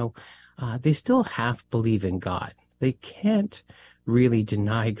says, they still half believe in God. They can't really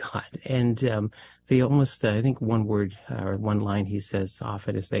deny God. And they almost, I think one word or one line he says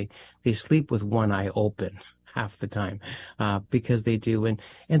often is they sleep with one eye open half the time because they do. And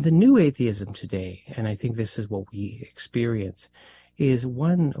the new atheism today, and I think this is what we experience, is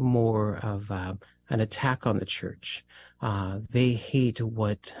one more of an attack on the church. They hate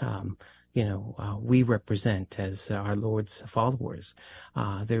what we represent as our Lord's followers.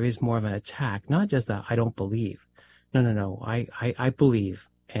 There is more of an attack, not just that I don't believe. No. I believe,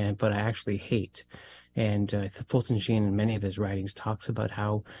 but I actually hate. And Fulton Sheen, in many of his writings, talks about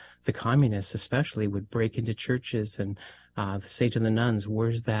how the communists especially would break into churches and say to the nuns,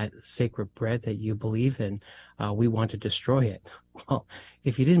 where's that sacred bread that you believe in? We want to destroy it. Well,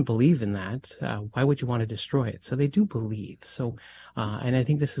 if you didn't believe in that, why would you want to destroy it? So they do believe. So, and I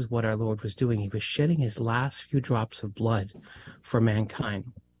think this is what our Lord was doing. He was shedding his last few drops of blood for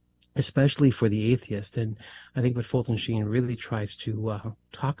mankind. especially for the atheist. And I think what Fulton Sheen really tries to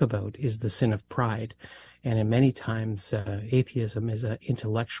talk about is the sin of pride. And in many times, atheism is an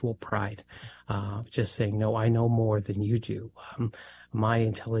intellectual pride, just saying, no, I know more than you do. My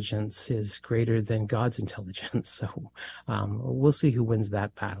intelligence is greater than God's intelligence. So we'll see who wins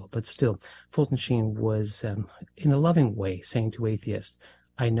that battle. But still, Fulton Sheen was, in a loving way, saying to atheists,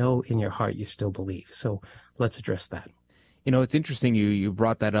 I know in your heart you still believe. So let's address that. You know, it's interesting you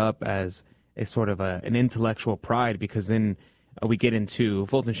brought that up as a sort of an intellectual pride, because then we get into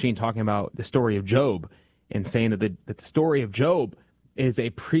Fulton Sheen talking about the story of Job and saying that the story of Job is a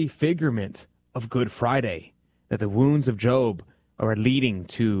prefigurement of Good Friday, that the wounds of Job are leading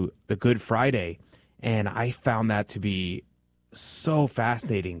to the Good Friday. And I found that to be so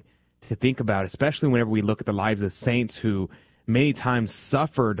fascinating to think about, especially whenever we look at the lives of saints who many times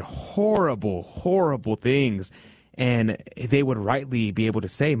suffered horrible, horrible things. And they would rightly be able to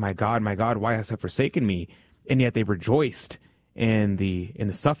say, my God, why hast thou forsaken me? And yet they rejoiced in the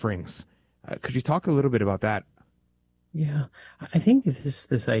sufferings. Could you talk a little bit about that? Yeah, I think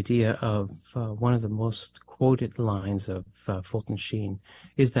this idea of one of the most quoted lines of Fulton Sheen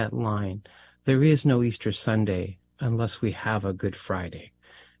is that line, there is no Easter Sunday unless we have a Good Friday.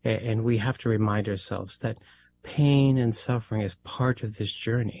 And we have to remind ourselves that pain and suffering is part of this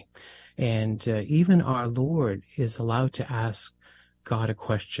journey. And even our Lord is allowed to ask God a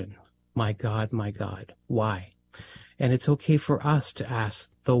question, my God, why? And it's okay for us to ask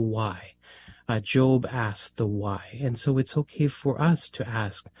the why. Job asked the why. And so it's okay for us to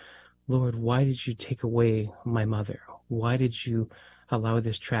ask, Lord, why did you take away my mother? Why did you allow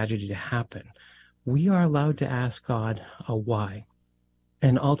this tragedy to happen? We are allowed to ask God a why.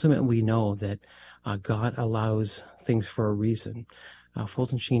 And ultimately we know that God allows things for a reason.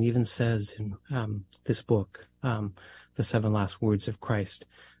 Fulton Sheen even says in this book, The 7 Last Words of Christ,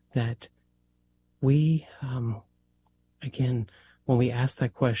 that we, again, when we ask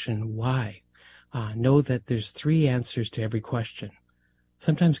that question, why, know that there's 3 answers to every question.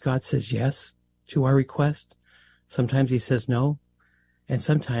 Sometimes God says yes to our request. Sometimes he says no. And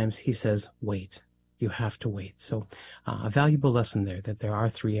sometimes he says, wait. You have to wait. So a valuable lesson there, that there are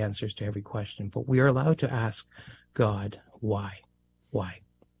 3 answers to every question. But we are allowed to ask God, why? Why?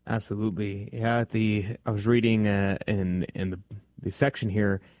 Absolutely. Yeah, I was reading in the section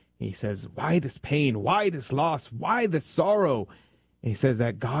here, he says, why this pain? Why this loss? Why this sorrow? And he says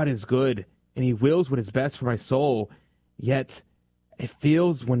that God is good and he wills what is best for my soul. Yet it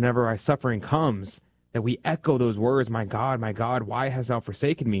feels whenever our suffering comes that we echo those words, my God, why hast thou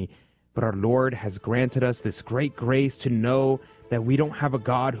forsaken me? But our Lord has granted us this great grace to know that we don't have a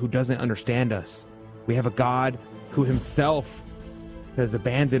God who doesn't understand us. We have a God who himself has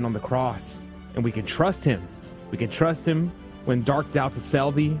abandoned on the cross, and we can trust him. We can trust him when dark doubts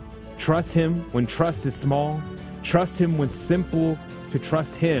assail thee. Trust him when trust is small. Trust him when simple. To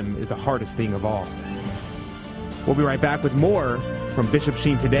trust him is the hardest thing of all. We'll be right back with more from Bishop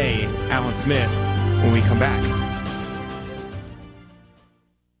Sheen today, Alan Smith, when we come back.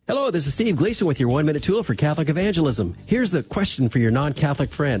 Hello, this is Steve Gleason with your 1-minute tool for Catholic evangelism. Here's the question for your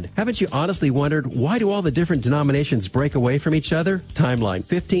non-Catholic friend. Haven't you honestly wondered, why do all the different denominations break away from each other? Timeline: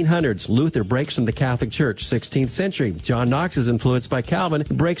 1500s, Luther breaks from the Catholic Church. 16th century, John Knox is influenced by Calvin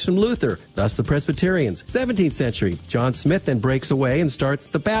and breaks from Luther, thus the Presbyterians. 17th century, John Smith then breaks away and starts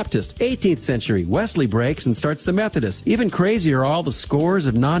the Baptist. 18th century, Wesley breaks and starts the Methodist. Even crazier are all the scores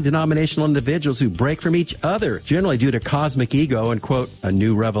of non-denominational individuals who break from each other, generally due to cosmic ego and, quote, a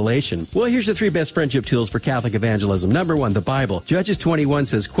new revelation. Well, here's the 3 best friendship tools for Catholic evangelism. Number 1, the Bible. Judges 21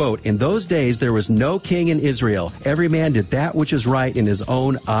 says, quote, in those days there was no king in Israel. Every man did that which is right in his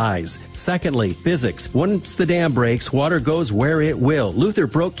own eyes. Secondly, physics. Once the dam breaks, water goes where it will. Luther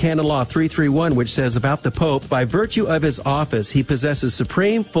broke canon law 331, which says about the Pope, by virtue of his office, he possesses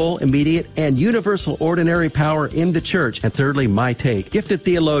supreme, full, immediate, and universal ordinary power in the church. And thirdly, my take. Gifted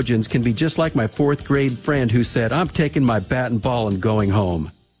theologians can be just like my 4th grade friend who said, I'm taking my bat and ball and going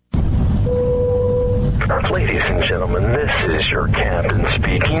home. Ladies and gentlemen, this is your captain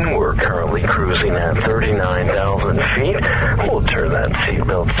speaking. We're currently cruising at 39,000 feet. We'll turn that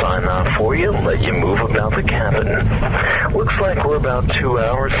seatbelt sign on for you and let you move about the cabin. Looks like we're about 2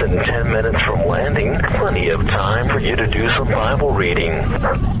 hours and 10 minutes from landing. Plenty of time for you to do some Bible reading.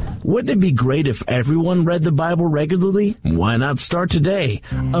 Wouldn't it be great if everyone read the Bible regularly? Why not start today?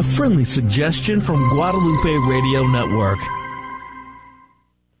 A friendly suggestion from Guadalupe Radio Network.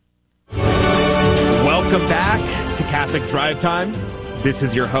 Welcome back to Catholic Drive Time. This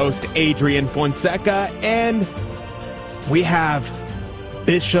is your host, Adrian Fonseca, and we have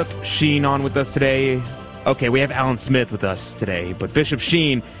Bishop Sheen on with us today. Okay, we have Alan Smith with us today, but Bishop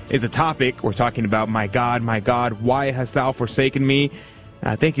Sheen is a topic. We're talking about my God, why hast thou forsaken me?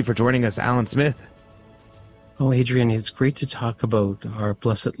 Thank you for joining us, Alan Smith. Oh, Adrian, it's great to talk about our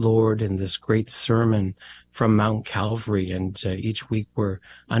blessed Lord in this great sermon from Mount Calvary. And each week we're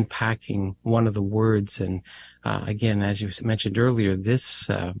unpacking one of the words. And again, as you mentioned earlier,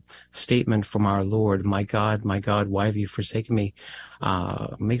 this statement from our Lord, my God, why have you forsaken me,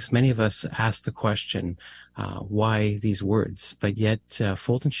 makes many of us ask the question, why these words? But yet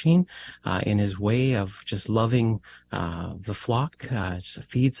Fulton Sheen, in his way of just loving the flock,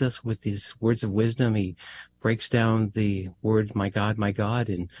 feeds us with these words of wisdom. He breaks down the word, my God,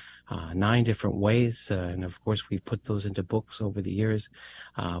 in 9 different ways. And of course, we've put those into books over the years.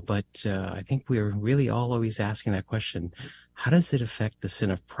 But I think we're really all always asking that question. How does it affect the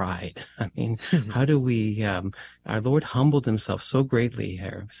sin of pride? I mean, how do we, our Lord humbled himself so greatly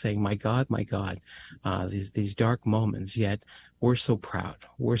here, saying, my God, these dark moments, yet we're so proud.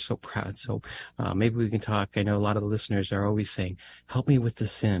 So maybe we can talk. I know a lot of the listeners are always saying, help me with the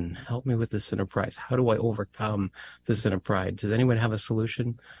sin of pride. How do I overcome the sin of pride? Does anyone have a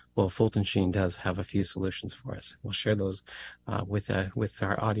solution? Well, Fulton Sheen does have a few solutions for us. We'll share those with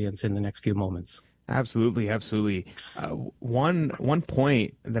our audience in the next few moments. Absolutely. One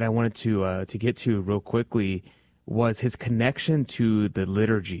point that I wanted to get to real quickly was his connection to the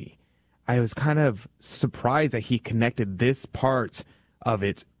liturgy. I was kind of surprised that he connected this part of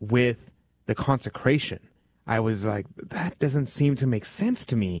it with the consecration. I was like, that doesn't seem to make sense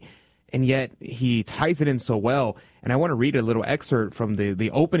to me. And yet he ties it in so well. And I want to read a little excerpt from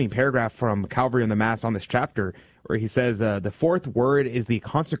the opening paragraph from Calvary and the Mass on this chapter, where he says, the fourth word is the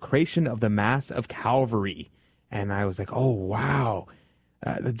consecration of the Mass of Calvary. And I was like, oh, wow.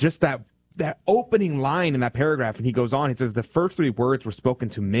 Just that opening line in that paragraph. And he goes on, he says, the first 3 words were spoken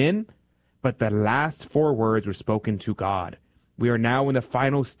to men, but the last 4 words were spoken to God. We are now in the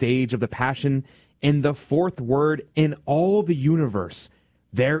final stage of the Passion. In the 4th word in all the universe,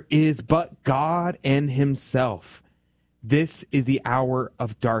 there is but God and himself. This is the hour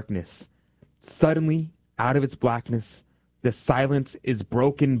of darkness. Suddenly, out of its blackness, the silence is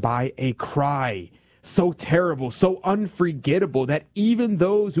broken by a cry so terrible, so unforgettable, that even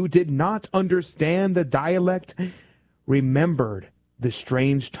those who did not understand the dialect remembered the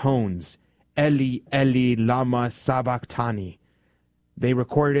strange tones. Eli, Eli, lama sabachthani. They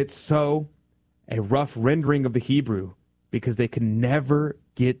recorded it so, a rough rendering of the Hebrew, because they could never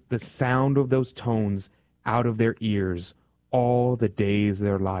get the sound of those tones out of their ears all the days of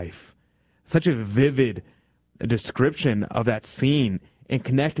their life. Such a vivid description of that scene, and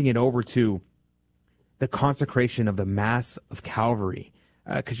connecting it over to the consecration of the Mass of Calvary.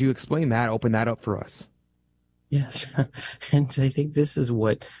 Could you explain that, open that up for us? Yes, and I think this is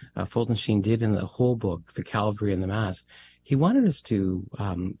what Fulton Sheen did in the whole book, The Calvary and the Mass. He wanted us to,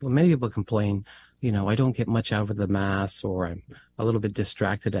 many people complain, I don't get much out of the Mass, or I'm a little bit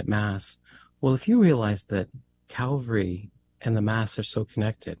distracted at Mass. Well, if you realize that Calvary and the Mass are so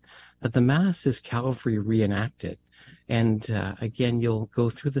connected, that the Mass is Calvary reenacted. And again, you'll go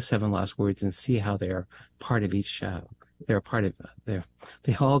through the 7 last words and see how they're part of each,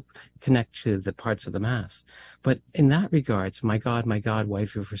 they all connect to the parts of the Mass. But in that regards, my God, why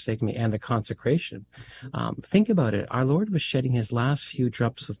have you forsaken me, and the consecration, think about it. Our Lord was shedding his last few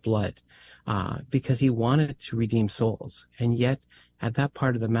drops of blood because he wanted to redeem souls. And yet, at that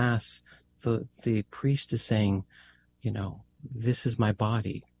part of the Mass, the priest is saying, this is my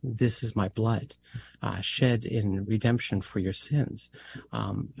body, this is my blood, shed in redemption for your sins.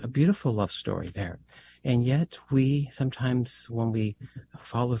 A beautiful love story there. And yet we sometimes, when we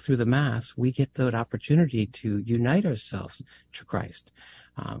follow through the Mass, we get that opportunity to unite ourselves to Christ.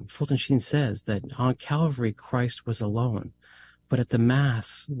 Fulton Sheen says that on Calvary, Christ was alone, but at the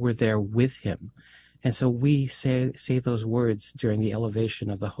Mass, we're there with him. And so we say those words during the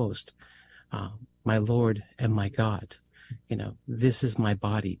elevation of the host, my Lord and my God. This is my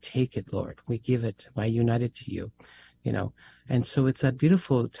body. Take it, Lord. We give it. I unite it to you. And so it's that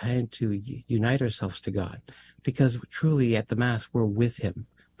beautiful time to unite ourselves to God, because truly at the Mass, we're with him.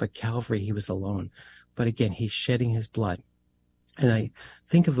 But Calvary, he was alone. But again, he's shedding his blood. And I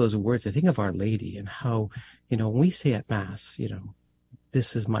think of those words. I think of Our Lady and how, when we say at Mass,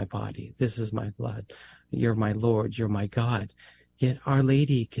 this is my body, this is my blood, you're my Lord, you're my God. Yet Our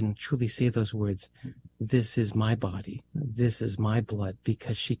Lady can truly say those words, this is my body, this is my blood,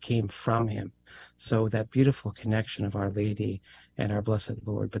 because she came from him. So that beautiful connection of Our Lady and our blessed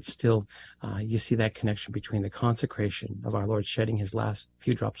Lord, but still you see that connection between the consecration of our Lord shedding his last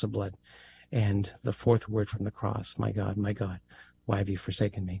few drops of blood and the 4th word from the cross, my God, why have you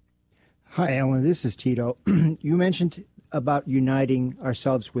forsaken me? Hi, Ellen. This is Tito. You mentioned about uniting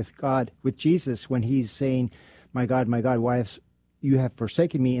ourselves with God, with Jesus, when he's saying, my God, why have you have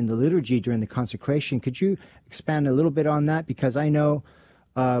forsaken me in the liturgy during the consecration. Could you expand a little bit on that? Because I know,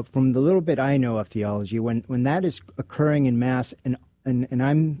 from the little bit I know of theology, when that is occurring in Mass, and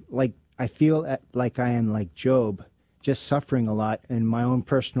I'm like, I feel like I am like Job, just suffering a lot in my own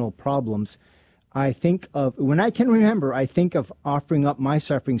personal problems, I think of, when I can remember, I think of offering up my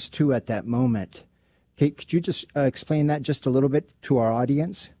sufferings too at that moment. Okay, could you just explain that just a little bit to our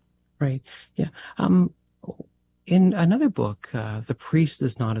audience? Right. Yeah. In another book, The Priest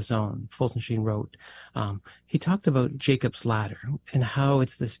is Not His Own, Fulton Sheen wrote, he talked about Jacob's ladder and how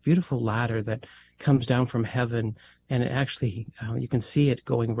it's this beautiful ladder that comes down from heaven, and it actually, you can see it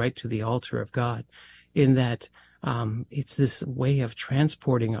going right to the altar of God, in that it's this way of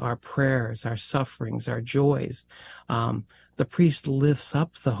transporting our prayers, our sufferings, our joys. The priest lifts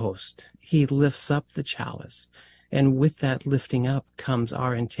up the host. He lifts up the chalice. And with that lifting up comes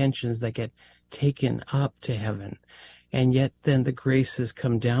our intentions that get taken up to heaven. And yet then the graces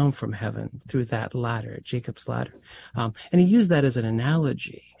come down from heaven through that ladder, Jacob's ladder. And he used that as an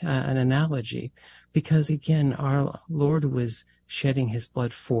analogy, because again, our Lord was shedding his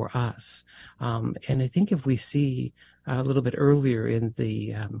blood for us. And I think if we see a little bit earlier in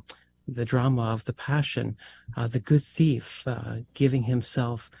the drama of the Passion, the good thief giving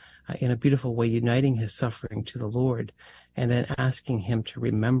himself in a beautiful way, uniting his suffering to the Lord, and then asking him to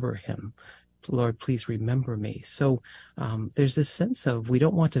remember him. Lord, please remember me. So there's this sense of we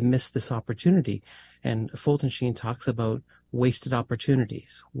don't want to miss this opportunity. And Fulton Sheen talks about wasted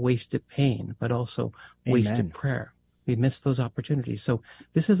opportunities, wasted pain, but also wasted prayer. We miss those opportunities. So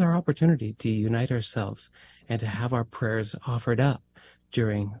this is our opportunity to unite ourselves and to have our prayers offered up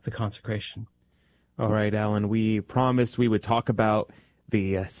during the consecration. All right, Alan, we promised we would talk about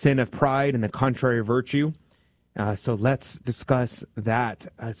the sin of pride and the contrary virtue. So let's discuss that.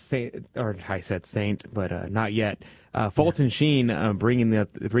 I said saint, but not yet. Fulton Sheen bringing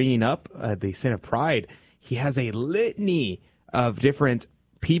up the sin of pride. He has a litany of different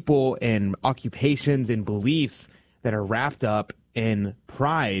people and occupations and beliefs that are wrapped up in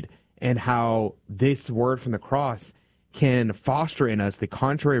pride, and how this word from the cross can foster in us the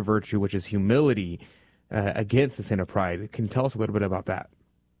contrary virtue, which is humility, against the sin of pride. Can you tell us a little bit about that?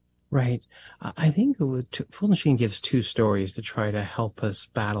 Right. I think Fulton Sheen gives two stories to try to help us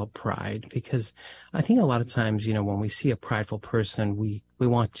battle pride, because I think a lot of times, when we see a prideful person, we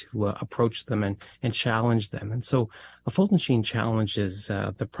want to approach them and challenge them. And so Fulton Sheen challenges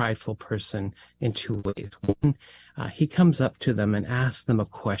the prideful person in two ways. One, he comes up to them and asks them a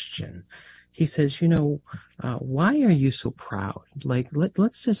question. He says, why are you so proud? Like,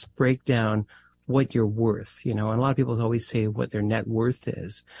 let's just break down what you're worth, and a lot of people always say what their net worth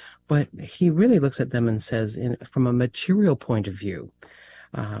is, but he really looks at them and says, from a material point of view,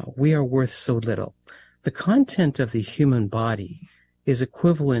 we are worth so little. The content of the human body is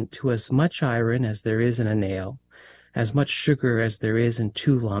equivalent to as much iron as there is in a nail, as much sugar as there is in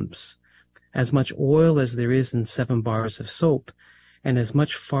 2 lumps, as much oil as there is in 7 bars of soap, and as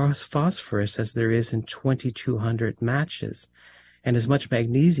much phosphorus as there is in 2,200 matches, and as much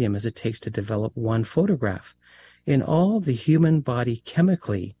magnesium as it takes to develop 1 photograph. In all, the human body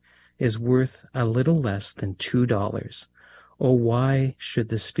chemically is worth a little less than $2. Oh, why should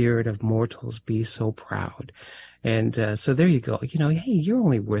the spirit of mortals be so proud? And so there you go. Hey, you're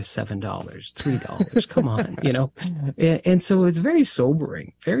only worth $7, $3. Come on, And so it's very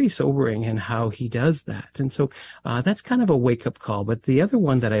sobering in how he does that. And so that's kind of a wake-up call. But the other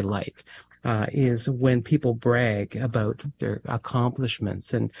one that I like is when people brag about their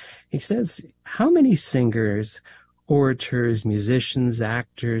accomplishments. And he says, how many singers, orators, musicians,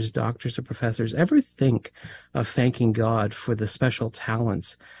 actors, doctors, or professors ever think of thanking God for the special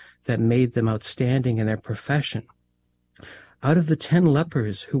talents that made them outstanding in their profession? Out of the 10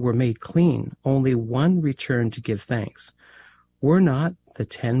 lepers who were made clean, only 1 returned to give thanks. Were not the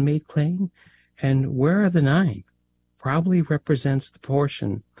 10 made clean? And where are the 9? Probably represents the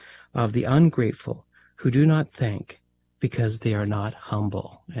portion of the ungrateful who do not thank because they are not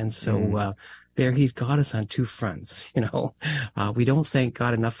humble. And so there he's got us on 2 fronts. We don't thank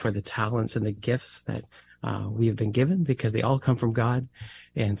God enough for the talents and the gifts that we have been given, because they all come from God.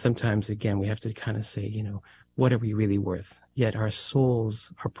 And sometimes, again, we have to kind of say, what are we really worth? Yet our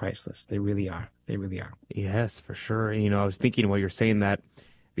souls are priceless. They really are. They really are. Yes, for sure. I was thinking while you're saying that,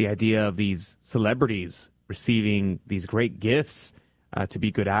 the idea of these celebrities receiving these great gifts to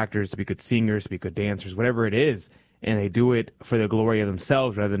be good actors, to be good singers, to be good dancers, whatever it is, and they do it for the glory of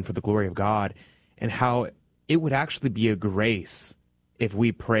themselves rather than for the glory of God, and how it would actually be a grace if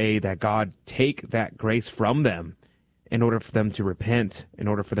we pray that God take that grace from them in order for them to repent, in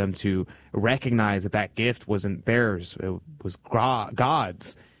order for them to recognize that that gift wasn't theirs, it was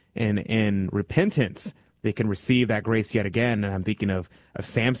God's, and in repentance, they can receive that grace yet again. And I'm thinking of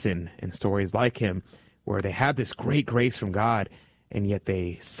Samson and stories like him, where they had this great grace from God, and yet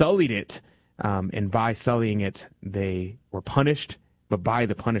they sullied it, and by sullying it, they were punished, but by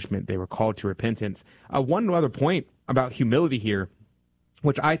the punishment, they were called to repentance. One other point about humility here,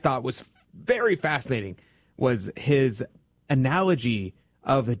 which I thought was very fascinating, was his analogy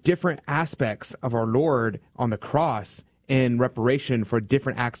of the different aspects of our Lord on the cross in reparation for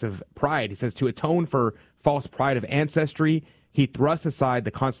different acts of pride. He says, to atone for false pride of ancestry, he thrusts aside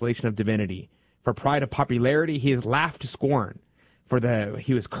the consolation of divinity. For pride of popularity, he is laughed to scorn.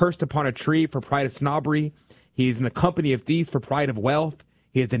 He was cursed upon a tree for pride of snobbery. He is in the company of thieves for pride of wealth.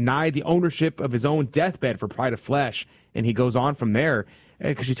 He has denied the ownership of his own deathbed for pride of flesh. And he goes on from there.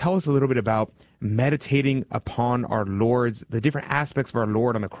 Could you tell us a little bit about meditating upon our Lord's, the different aspects of our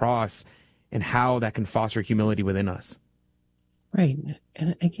Lord on the cross, and how that can foster humility within us? Right.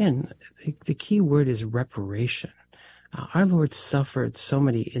 And again, the key word is reparation. Our Lord suffered so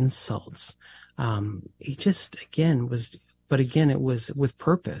many insults. He just, again, it was with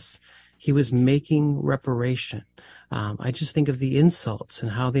purpose. He was making reparation. I just think of the insults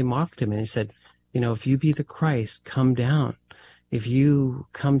and how they mocked him. And he said, if you be the Christ, come down. If you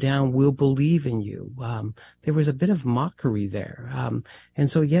come down, we'll believe in you. There was a bit of mockery there. And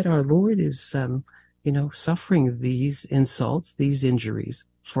so yet our Lord is, suffering these insults, these injuries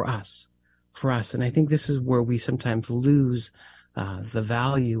for us. And I think this is where we sometimes lose the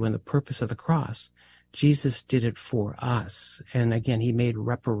value and the purpose of the cross. Jesus did it for us. And again, he made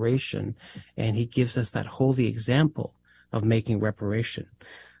reparation, and he gives us that holy example of making reparation.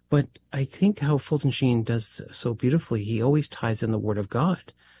 But I think how Fulton Sheen does so beautifully, he always ties in the Word of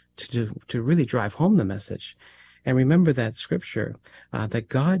God to really drive home the message. And remember that scripture, that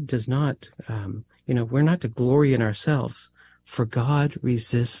God does not, we're not to glory in ourselves, for God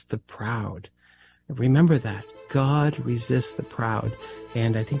resists the proud. Remember that. God resists the proud.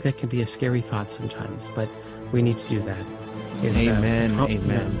 And I think that can be a scary thought sometimes, but we need to do that. Amen.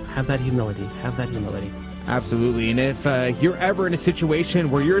 Amen. Have that humility. Have that humility. Absolutely. And if you're ever in a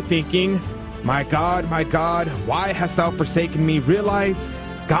situation where you're thinking, my God, why hast thou forsaken me? Realize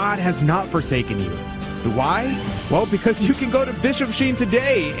God has not forsaken you. Why? Well, because you can go to Bishop Sheen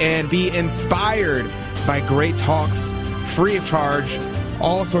today and be inspired by great talks, free of charge,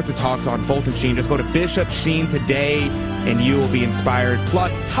 all sorts of talks on Fulton Sheen. Just go to Bishop Sheen today and you will be inspired.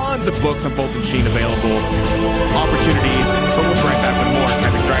 Plus, tons of books on Fulton Sheen available, opportunities. But we'll be right back with more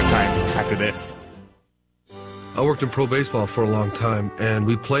Catholic Drive Time after this. I worked in pro baseball for a long time, and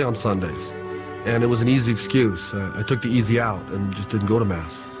we play on Sundays. And it was an easy excuse. I took the easy out and just didn't go to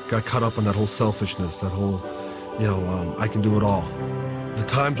Mass. Got caught up in that whole selfishness, that whole, I can do it all. The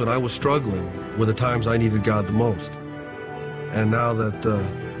times when I was struggling were the times I needed God the most. And now that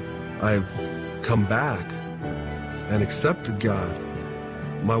I've come back and accepted God,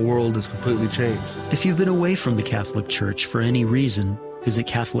 my world has completely changed. If you've been away from the Catholic Church for any reason, visit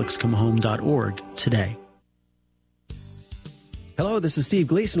CatholicsComeHome.org today. Hello, this is Steve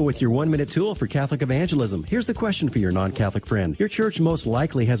Gleason with your 1-minute tool for Catholic evangelism. Here's the question for your non-Catholic friend. Your church most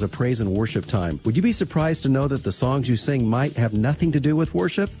likely has a praise and worship time. Would you be surprised to know that the songs you sing might have nothing to do with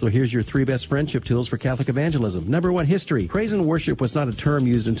worship? So here's your 3 best friendship tools for Catholic evangelism. Number 1, history. Praise and worship was not a term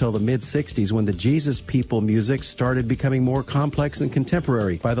used until the mid-60s when the Jesus People music started becoming more complex and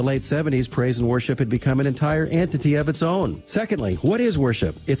contemporary. By the late 70s, praise and worship had become an entire entity of its own. Secondly, what is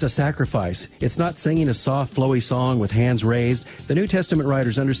worship? It's a sacrifice. It's not singing a soft, flowy song with hands raised. The New Testament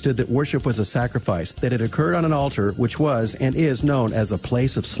writers understood that worship was a sacrifice, that it occurred on an altar, which was and is known as a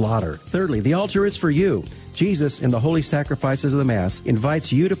place of slaughter. Thirdly, the altar is for you. Jesus, in the holy sacrifices of the Mass,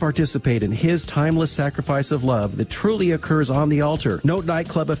 invites you to participate in his timeless sacrifice of love that truly occurs on the altar. No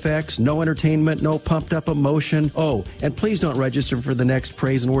nightclub effects, no entertainment, no pumped-up emotion. Oh, and please don't register for the next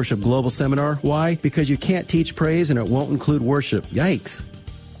Praise and Worship Global Seminar. Why? Because you can't teach praise and it won't include worship. Yikes.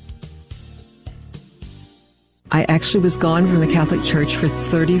 I actually was gone from the Catholic Church for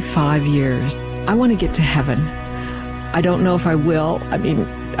 35 years. I want to get to heaven. I don't know if I will.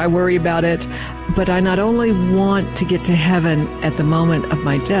 I worry about it. But I not only want to get to heaven at the moment of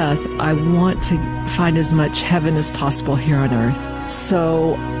my death, I want to find as much heaven as possible here on earth.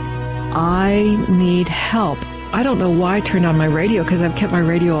 So I need help. I don't know why I turned on my radio, because I've kept my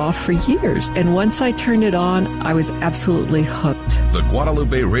radio off for years. And once I turned it on, I was absolutely hooked. The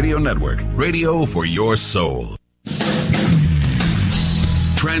Guadalupe Radio Network, radio for your soul.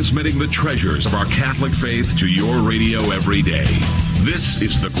 Transmitting the treasures of our Catholic faith to your radio every day. This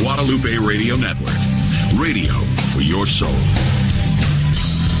is the Guadalupe Radio Network. Radio for your soul.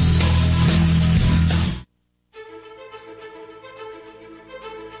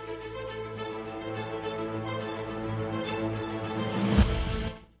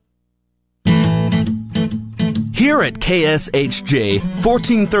 Here at KSHJ,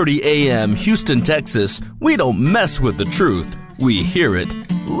 1430 AM, Houston, Texas, we don't mess with the truth. We hear it,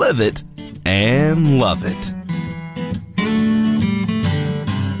 live it, and love it.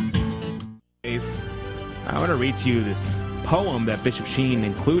 I want to read to you this poem that Bishop Sheen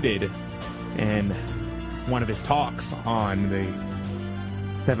included in one of his talks on the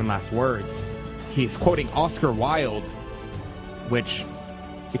 7 Last Words. He's quoting Oscar Wilde, which,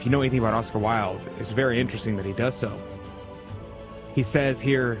 if you know anything about Oscar Wilde, it's very interesting that he does so. He says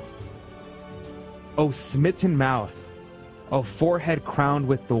here, "O smitten mouth, O forehead crowned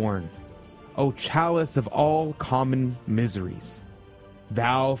with thorn, O chalice of all common miseries,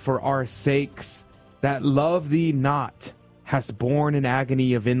 thou for our sakes that love thee not hast borne an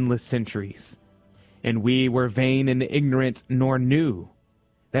agony of endless centuries, and we were vain and ignorant nor knew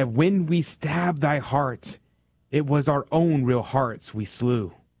that when we stabbed thy heart, it was our own real hearts we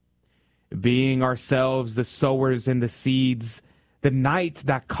slew. Being ourselves the sowers and the seeds, the night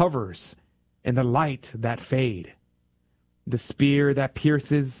that covers and the light that fade, the spear that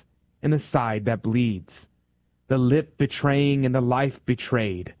pierces and the side that bleeds, the lip betraying and the life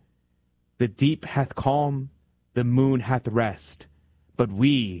betrayed. The deep hath calm, the moon hath rest, but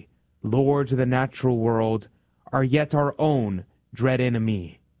we, lords of the natural world, are yet our own dread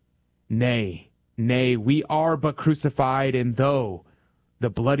enemy. Nay, we are but crucified, and though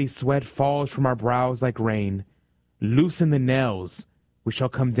the bloody sweat falls from our brows like rain, loosen the nails, we shall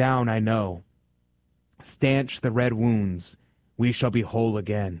come down, I know. Stanch the red wounds, we shall be whole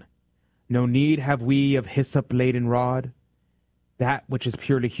again. No need have we of hyssop-laden rod. That which is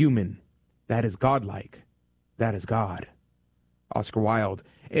purely human, that is godlike, that is God." Oscar Wilde.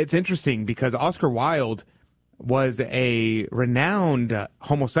 It's interesting because Oscar Wilde was a renowned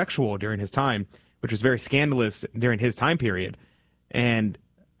homosexual during his time, which was very scandalous during his time period. And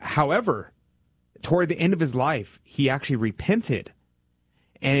however, toward the end of his life, he actually repented.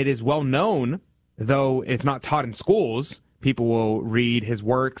 And it is well known, though it's not taught in schools, people will read his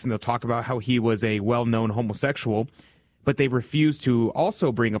works and they'll talk about how he was a well-known homosexual, but they refuse to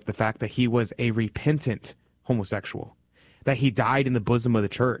also bring up the fact that he was a repentant homosexual, that he died in the bosom of the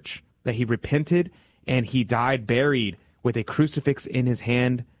church, that he repented and he died buried with a crucifix in his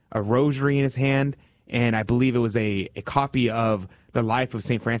hand, a rosary in his hand, and I believe it was a copy of The Life of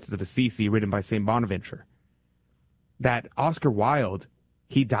St. Francis of Assisi written by St. Bonaventure. That Oscar Wilde,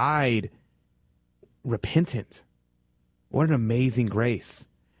 he died repentant. What an amazing grace.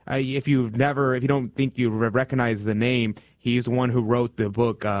 If you don't think you recognize the name, he's the one who wrote the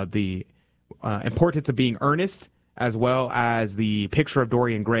book, The Importance of Being Earnest, as well as The Picture of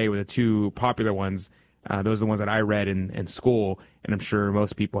Dorian Gray were the two popular ones. Those are the ones that I read in school, and I'm sure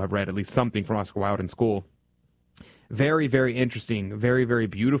most people have read at least something from Oscar Wilde in school. Very, very interesting, very, very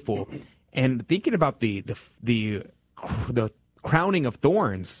beautiful. And thinking about the crowning of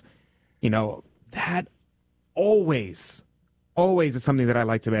thorns, that always is something that I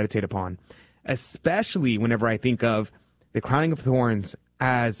like to meditate upon, especially whenever I think of the crowning of thorns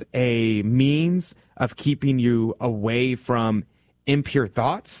as a means of keeping you away from impure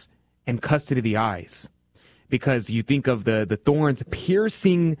thoughts and custody of the eyes. Because you think of the thorns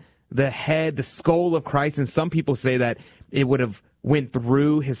piercing the head, the skull of Christ, and some people say that it would have went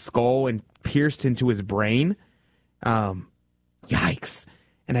through his skull and pierced into his brain. Yikes.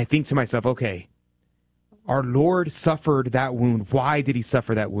 And I think to myself, okay, our Lord suffered that wound. Why did he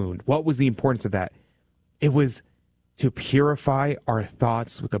suffer that wound? What was the importance of that? It was to purify our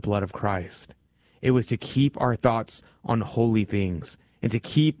thoughts with the blood of Christ. It was to keep our thoughts on holy things and to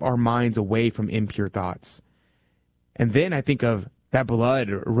keep our minds away from impure thoughts. And then I think of that blood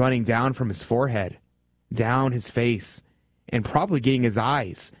running down from his forehead, down his face, and probably getting his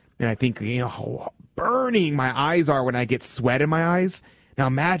eyes. And I think, how burning my eyes are when I get sweat in my eyes. Now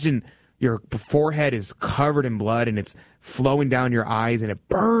imagine your forehead is covered in blood and it's flowing down your eyes and it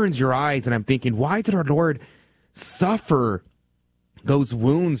burns your eyes. And I'm thinking, why did our Lord suffer those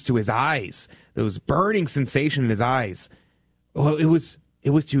wounds to his eyes, those burning sensation in his eyes? Well, it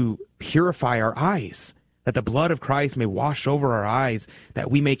was to purify our eyes, that the blood of Christ may wash over our eyes,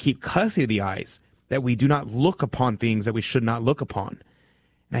 that we may keep custody of the eyes, that we do not look upon things that we should not look upon.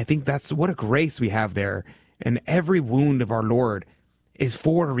 And I think that's what a grace we have there. And every wound of our Lord is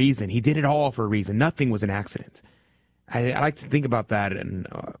for a reason. He did it all for a reason. Nothing was an accident. I like to think about that. And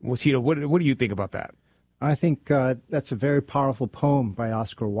what do you think about that? I think that's a very powerful poem by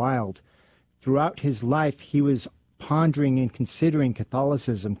Oscar Wilde. Throughout his life, he was pondering and considering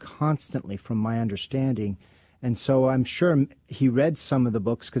Catholicism constantly, from my understanding. And so I'm sure he read some of the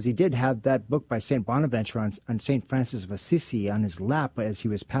books, because he did have that book by St. Bonaventure on St. Francis of Assisi on his lap as he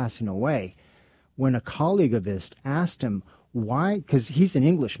was passing away. When a colleague of his asked him why, because he's an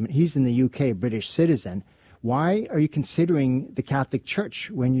Englishman, he's in the UK, British citizen, why are you considering the Catholic Church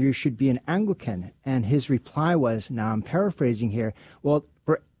when you should be an Anglican? And his reply was, now I'm paraphrasing here, well,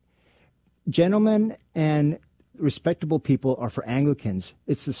 for gentlemen and respectable people are for Anglicans.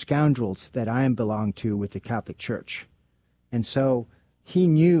 It's the scoundrels that I belong to with the Catholic Church. And so he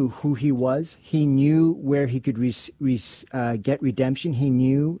knew who he was. He knew where he could get redemption. He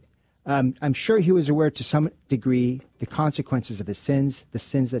knew, I'm sure he was aware to some degree, the consequences of his sins, the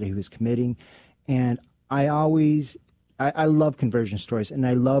sins that he was committing. And I love conversion stories, and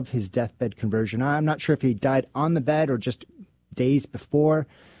I love his deathbed conversion. I'm not sure if he died on the bed or just days before,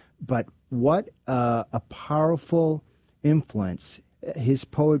 but what a powerful influence his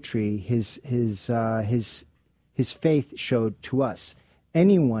poetry, his faith showed to us.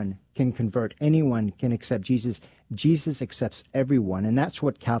 Anyone can convert. Anyone can accept Jesus. Jesus accepts everyone, and that's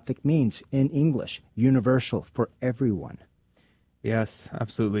what Catholic means in English, universal, for everyone. Yes,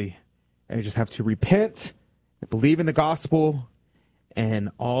 absolutely. And you just have to repent, believe in the gospel, and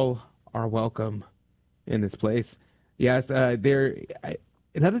all are welcome in this place. Yes,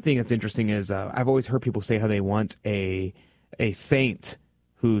 another thing that's interesting is I've always heard people say how they want a saint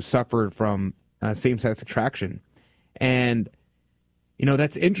who suffered from same-sex attraction. And,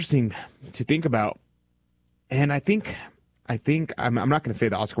 that's interesting to think about. And I think I'm not going to say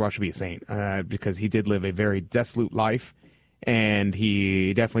that Oscar Wilde should be a saint because he did live a very dissolute life. And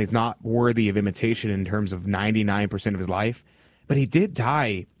he definitely is not worthy of imitation in terms of 99% of his life. But he did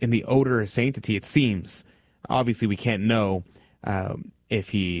die in the odor of sanctity, it seems. Obviously, we can't know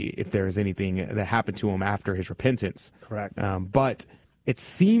if there is anything that happened to him after his repentance. Correct. But it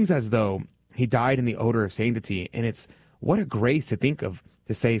seems as though he died in the odor of sanctity. And it's what a grace to think of,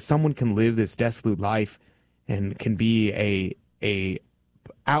 to say someone can live this dissolute life and can be a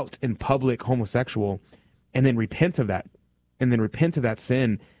out in public homosexual and then repent of that. And then repent of that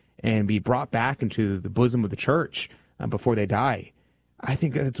sin and be brought back into the bosom of the church before they die. I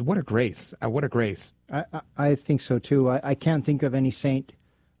think what a grace. What a grace. I think so, too. I can't think of any saint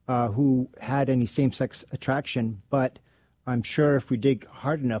who had any same-sex attraction, but I'm sure if we dig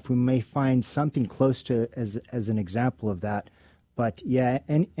hard enough, we may find something close to as an example of that. But, yeah,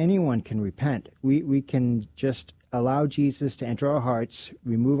 anyone can repent. We can just allow Jesus to enter our hearts,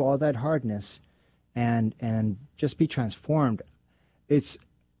 remove all that hardness, and just be transformed. It's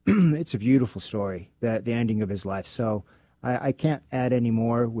a beautiful story, the ending of his life. So I can't add any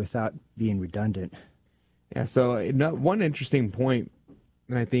more without being redundant. Yeah. So one interesting point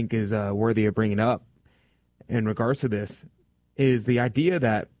that I think is worthy of bringing up in regards to this is the idea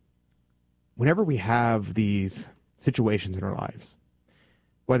that whenever we have these situations in our lives,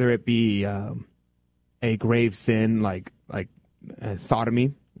 whether it be a grave sin like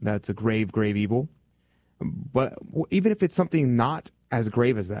sodomy, that's a grave evil. But even if it's something not as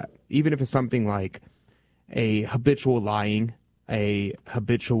grave as that, even if it's something like a habitual lying, a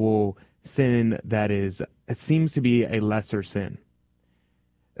habitual sin that it seems to be a lesser sin,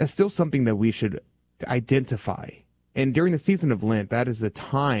 that's still something that we should identify. And during the season of Lent, that is the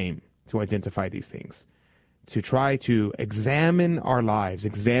time to identify these things, to try to examine our lives,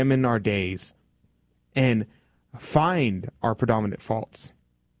 examine our days, and find our predominant faults,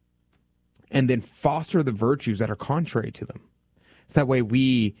 and then foster the virtues that are contrary to them. So that way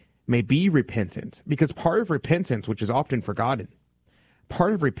we may be repentant. Because part of repentance, which is often forgotten,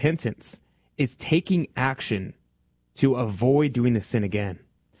 part of repentance is taking action to avoid doing the sin again.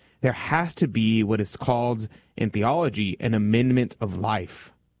 There has to be what is called in theology an amendment of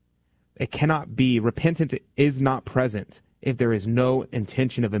life. It cannot be, repentance is not present if there is no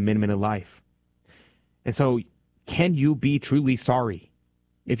intention of amendment of life. And so, can you be truly sorry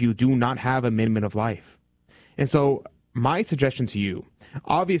if you do not have amendment of life? And so my suggestion to you,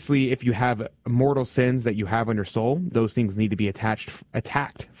 obviously, if you have mortal sins that you have on your soul, those things need to be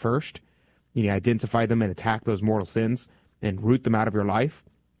attacked first. You need to identify them and attack those mortal sins and root them out of your life.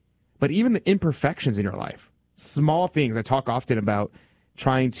 But even the imperfections in your life, small things, I talk often about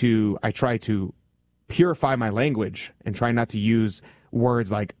I try to purify my language and try not to use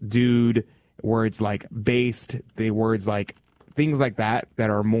words like dude, words like based, the words like things like that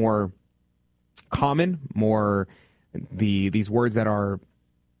are more common, more these words that are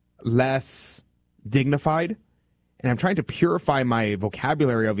less dignified. And I'm trying to purify my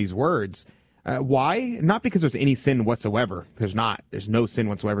vocabulary of these words Why? Not because there's any sin whatsoever. There's not. There's no sin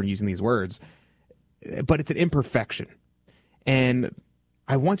whatsoever in using these words. But it's an imperfection. And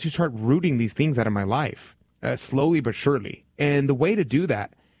I want to start rooting these things out of my life, slowly but surely. And the way to do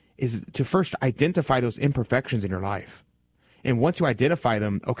that is to first identify those imperfections in your life. And once you identify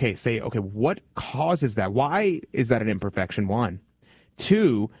them, say, what causes that? Why is that an imperfection? 1.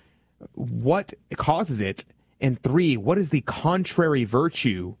 2, what causes it? And 3, what is the contrary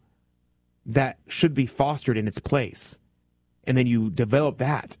virtue that should be fostered in its place? And then you develop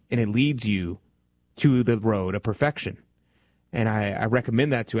that, and it leads you to the road of perfection. And I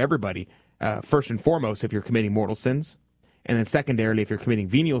recommend that to everybody. First and foremost, if you're committing mortal sins, and then secondarily, if you're committing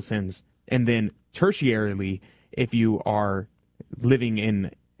venial sins, and then tertiarily, if you are living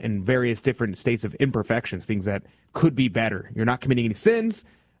in various different states of imperfections, things that could be better. You're not committing any sins,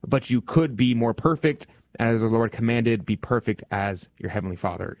 but you could be more perfect. As the Lord commanded, be perfect as your Heavenly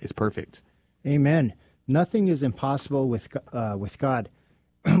Father is perfect. Amen. Nothing is impossible with God.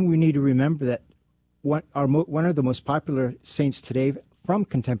 We need to remember that one of the most popular saints today from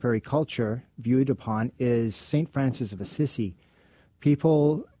contemporary culture viewed upon is St. Francis of Assisi.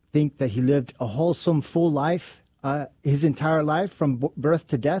 People think that he lived a wholesome, full life, his entire life from birth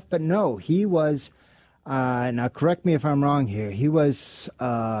to death, but no, he was, now correct me if I'm wrong here, he was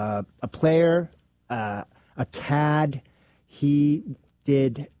a player, a cad. He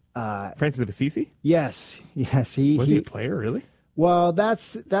did... Francis of Assisi? Yes. Was he a player, really? Well,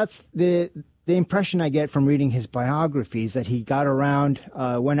 that's the impression I get from reading his biographies, that he got around,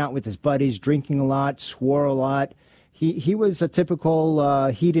 went out with his buddies, drinking a lot, swore a lot. He was a typical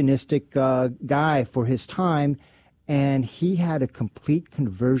hedonistic guy for his time, and he had a complete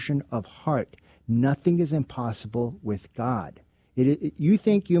conversion of heart. Nothing is impossible with God. You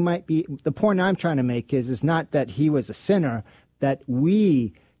think you might be... The point I'm trying to make is not that he was a sinner, that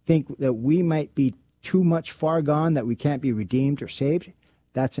we think that we might be too much far gone, that we can't be redeemed or saved.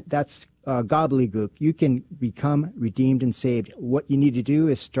 That's gobbledygook. You can become redeemed and saved. What you need to do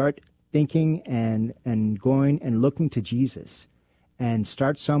is start thinking and going and looking to Jesus, and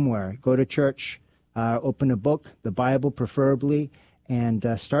start somewhere. Go to church, open a book, the Bible preferably, and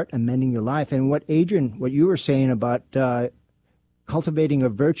start amending your life. And what you were saying about cultivating a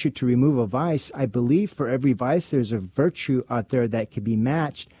virtue to remove a vice, I believe for every vice there's a virtue out there that can be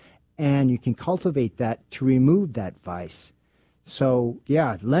matched, and you can cultivate that to remove that vice. So,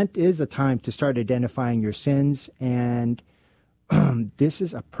 yeah, Lent is a time to start identifying your sins, and this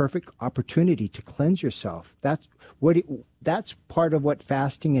is a perfect opportunity to cleanse yourself. That's part of what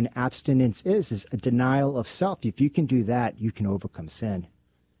fasting and abstinence is a denial of self. If you can do that, you can overcome sin.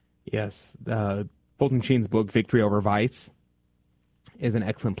 Yes. Fulton Sheen's book, Victory Over Vice, is an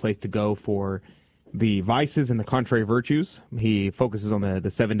excellent place to go for the vices and the contrary virtues. He focuses on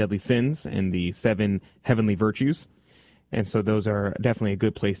the 7 deadly sins and the 7 heavenly virtues. And so those are definitely a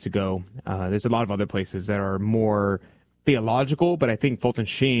good place to go. There's a lot of other places that are more theological, but I think Fulton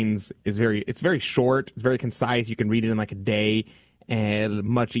Sheen's it's very short, it's very concise. You can read it in like a day, and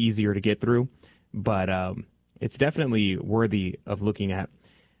much easier to get through. But it's definitely worthy of looking at.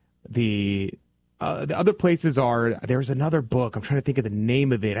 The other places there's another book. I'm trying to think of the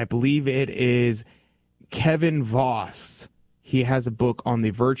name of it. I believe it is Kevin Voss. He has a book on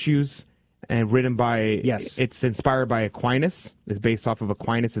the virtues, and written by, it's inspired by Aquinas. It's based off of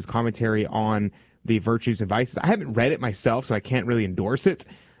Aquinas' commentary on the virtues and vices. I haven't read it myself, so I can't really endorse it.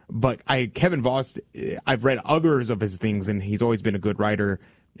 But Kevin Voss, I've read others of his things, and he's always been a good writer,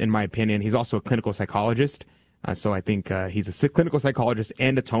 in my opinion. He's also a clinical psychologist. So I think he's a clinical psychologist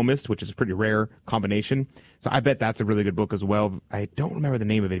and a Thomist, which is a pretty rare combination. So I bet that's a really good book as well. I don't remember the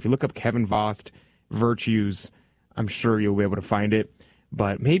name of it. If you look up Kevin Voss, Virtues, I'm sure you'll be able to find it.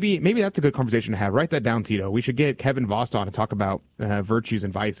 But maybe that's a good conversation to have. Write that down, Tito. We should get Kevin Vost on to talk about virtues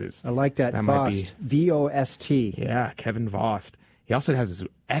and vices. I like that. Vost. V-O-S-T. Yeah, Kevin Vost. He also has this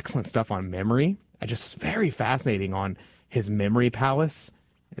excellent stuff on memory. Just very fascinating on his memory palace.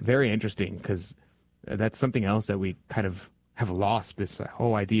 Very interesting, because that's something else that we kind of have lost, this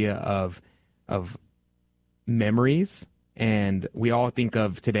whole idea of memories. And we all think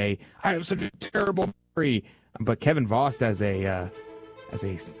of today, I have such a terrible memory. But Kevin Vost, as a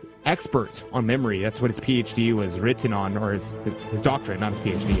expert on memory, that's what his PhD was written on, or his doctorate, not his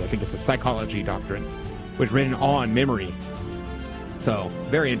PhD. I think it's a psychology doctorate, was written on memory. So,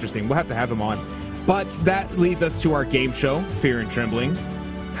 very interesting. We'll have to have him on. But that leads us to our game show, Fear and Trembling.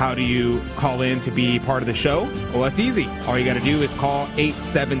 How do you call in to be part of the show? Well, that's easy. All you got to do is call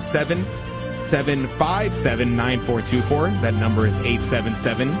 877 877-757-9424. That number is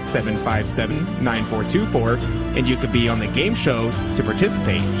 877-757-9424. And you could be on the game show to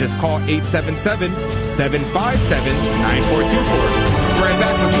participate. Just call 877-757-9424. We're right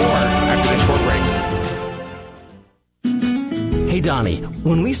back with more after this short break. Hey, Donnie,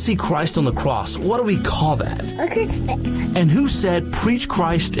 when we see Christ on the cross, what do we call that? A crucifix. And who said, preach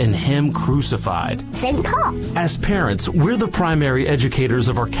Christ and Him crucified? St. Paul. As parents, we're the primary educators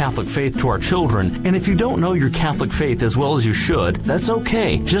of our Catholic faith to our children. And if you don't know your Catholic faith as well as you should, that's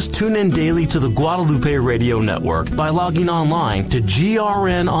okay. Just tune in daily to the Guadalupe Radio Network by logging online to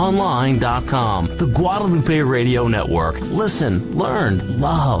grnonline.com. The Guadalupe Radio Network. Listen, learn,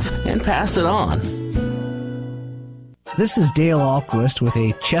 love, and pass it on. This is Dale Ahlquist with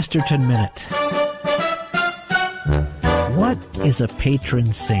a Chesterton Minute. What is a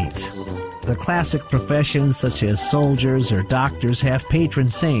patron saint? The classic professions such as soldiers or doctors have patron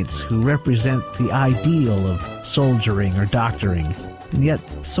saints who represent the ideal of soldiering or doctoring. And yet,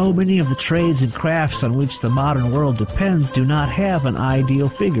 so many of the trades and crafts on which the modern world depends do not have an ideal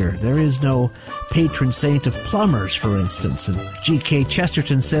figure. There is no patron saint of plumbers, for instance, and G.K.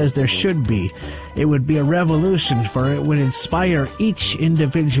 Chesterton says there should be. It would be a revolution, for it would inspire each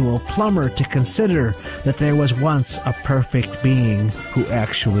individual plumber to consider that there was once a perfect being who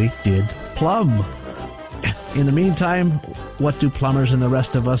actually did plumb. In the meantime, what do plumbers and the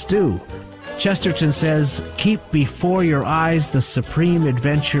rest of us do? Chesterton says, keep before your eyes the supreme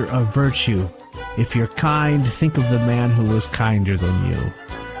adventure of virtue. If you're kind, think of the man who was kinder than you.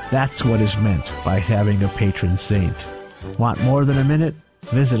 That's what is meant by having a patron saint. Want more than a minute?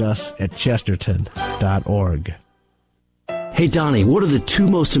 Visit us at chesterton.org. Hey, Donnie, what are the two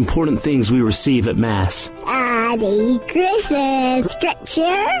most important things we receive at Mass? The Christmas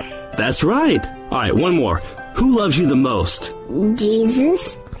scripture. That's right. All right, one more. Who loves you the most?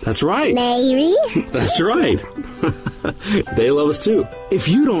 Jesus. That's right. Mary. That's right. They love us too. If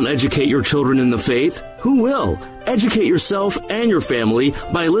you don't educate your children in the faith, who will? Educate yourself and your family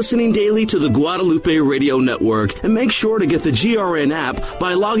by listening daily to the Guadalupe Radio Network, and make sure to get the GRN app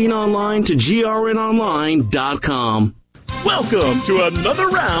by logging online to grnonline.com. Welcome to another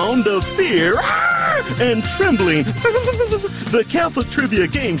round of Fear and Trembling, the Catholic trivia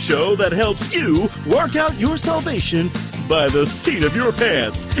game show that helps you work out your salvation by the seat of your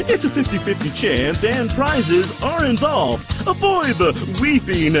pants. It's a 50-50 chance and prizes are involved. Avoid the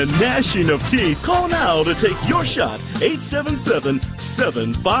weeping and gnashing of teeth. Call now to take your shot.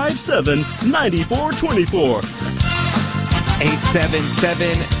 877-757-9424.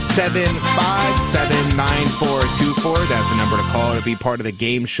 877-757-9424. That's the number to call to be part of the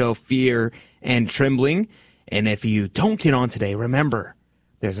game show Fear and Trembling. And if you don't get on today, remember,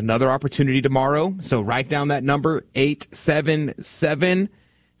 there's another opportunity tomorrow. So write down that number,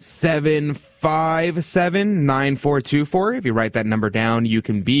 877-757-9424. If you write that number down, you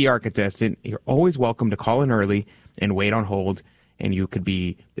can be our contestant. You're always welcome to call in early and wait on hold, and you could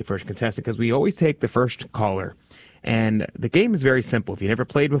be the first contestant because we always take the first caller. And the game is very simple. If you never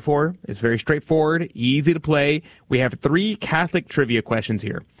played before, it's very straightforward, easy to play. We have 3 Catholic trivia questions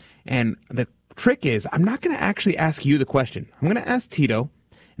here. And the trick is, I'm not going to actually ask you the question. I'm going to ask Tito,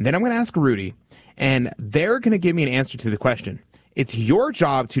 and then I'm going to ask Rudy, and they're going to give me an answer to the question. It's your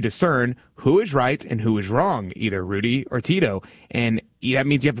job to discern who is right and who is wrong, either Rudy or Tito. And that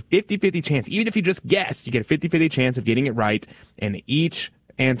means you have a 50-50 chance. Even if you just guessed, you get a 50-50 chance of getting it right. And each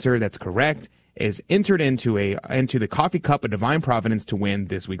answer that's correct is entered into the coffee cup of Divine Providence to win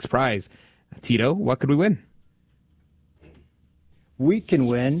this week's prize. Tito, what could we win? We can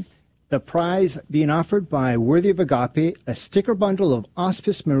win the prize being offered by Worthy of Agape, a sticker bundle of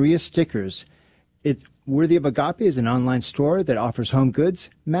Auspis Maria stickers. Worthy of Agape is an online store that offers home goods,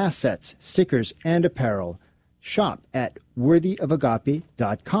 mass sets, stickers, and apparel. Shop at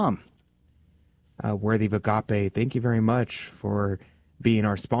worthyofagape.com. Worthy of Agape, thank you very much for being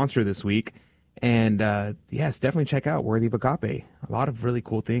our sponsor this week. And yes, definitely check out Worthy of Agape. A lot of really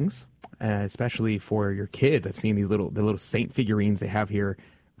cool things, especially for your kids. I've seen the little saint figurines they have here.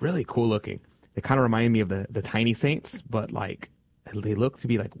 Really cool looking. They kind of remind me of the tiny saints, but like they look to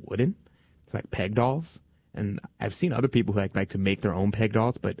be like wooden. It's like peg dolls. And I've seen other people who like to make their own peg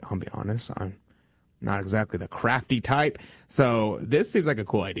dolls, but I'll be honest, I'm not exactly the crafty type. So this seems like a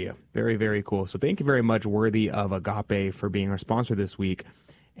cool idea. Very, very cool. So thank you very much, Worthy of Agape, for being our sponsor this week.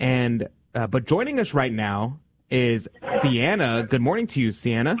 And but joining us right now is Sienna. Good morning to you,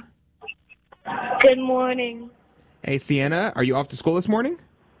 Sienna. Good morning. Hey, Sienna, are you off to school this morning?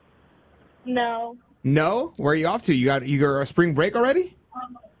 No. No? Where are you off to? You got a spring break already?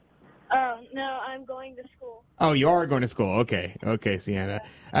 No, I'm going to school. Oh, you are going to school. Okay, Sienna.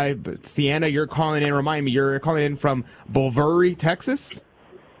 Sienna, you're calling in. Remind me, you're calling in from Bulverde, Texas?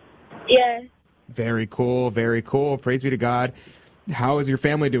 Yes. Very cool, very cool. Praise be to God. How is your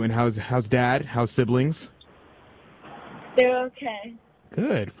family doing? How's Dad? How's siblings? They're okay.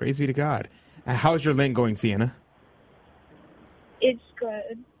 Good. Praise be to God. How's your Lent going, Sienna? It's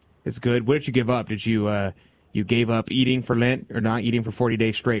good. It's good. What did you give up? Did you you gave up eating for Lent or not eating for 40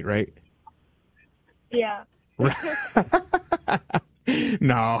 days straight, right? Yeah.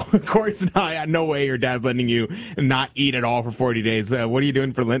 No, of course not. No way your dad's letting you not eat at all for 40 days. What are you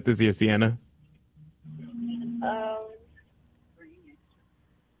doing for Lent this year, Sienna?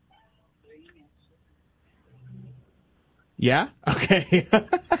 Yeah? Okay.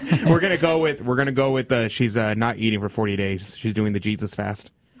 We're gonna go with she's not eating for 40 days. She's doing the Jesus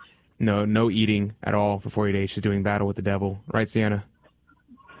fast. No eating at all for 40 days. She's doing battle with the devil. Right, Sienna?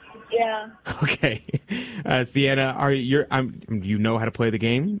 Yeah. Okay. Sienna, you know how to play the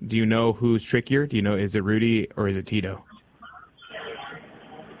game? Do you know who's trickier? Do you know, is it Rudy or is it Tito?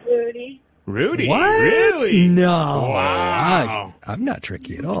 Rudy? What? Really? No. Wow. I'm not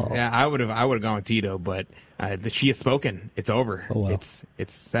tricky at all. Yeah, I would have gone with Tito, but she has spoken. It's over. Oh, well.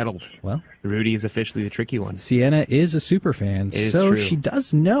 It's settled. Well, Rudy is officially the tricky one. Sienna is a super fan, so true. she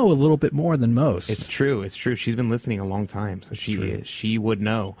does know a little bit more than most. It's true. She's been listening a long time, so she would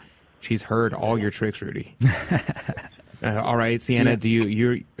know. She's heard all your tricks, Rudy. All right, Sienna,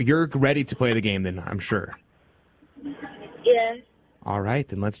 you're ready to play the game then, I'm sure. Yes. All right,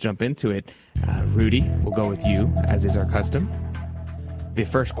 then let's jump into it. Rudy, we'll go with you, as is our custom. The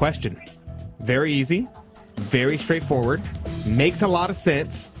first question, very easy, very straightforward, makes a lot of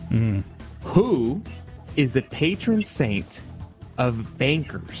sense. Mm. Who is the patron saint of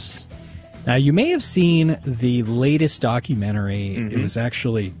bankers? Now, you may have seen the latest documentary. Mm-hmm. It was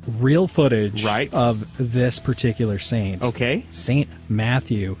actually real footage Right. of this particular saint. Okay. Saint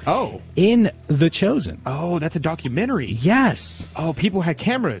Matthew. Oh. In The Chosen. Oh, that's a documentary. Yes. Oh, people had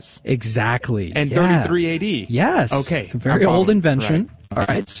cameras. Exactly. And Yeah. 33 AD. Yes. Okay. It's a very I'm old following. invention. Right.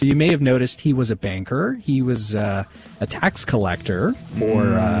 All right. So you may have noticed he was a banker. He was a tax collector for,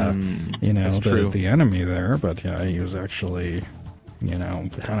 that's true. the enemy there. But yeah, he was actually, kind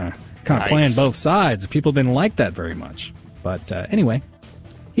of Nice. playing both sides. People didn't like that very much. But anyway,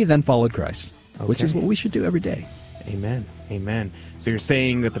 he then followed Christ, which is Okay. what we should do every day. Amen. Amen. So you're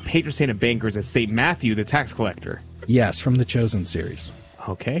saying that the patron saint of bankers is Saint Matthew, the tax collector. Yes, from the Chosen series.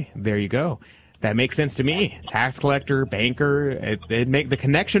 Okay, there you go. That makes sense to me. Tax collector, banker, the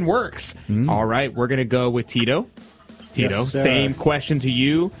connection works. All right, we're going to go with Tito. Tito, Yes, sir. same question to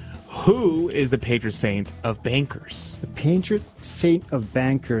you. Who is the patron saint of bankers? The patron saint of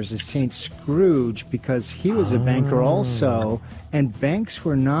bankers is Saint Scrooge because he was a banker also, and banks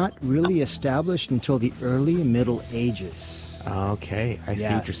were not really established until the early Middle Ages. Okay, I see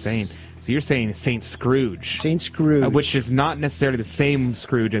what Yes. you're saying. So you're saying Saint Scrooge. Saint Scrooge. Which is not necessarily the same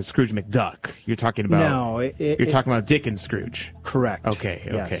Scrooge as Scrooge McDuck. You're talking about... No, you're talking about Dickens Scrooge. Correct. Okay.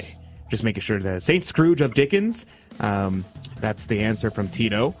 Yes. Just making sure that Saint Scrooge of Dickens, that's the answer from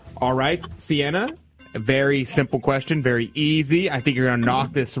Tito. All right, Sienna, a very simple question, very easy. I think you're going to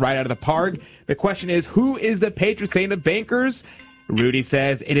knock this right out of the park. The question is, who is the patron saint of bankers? Rudy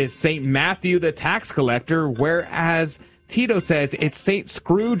says it is Saint Matthew, the tax collector, whereas Tito says it's Saint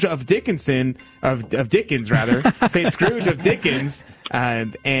Scrooge of Dickens, Saint Scrooge of Dickens,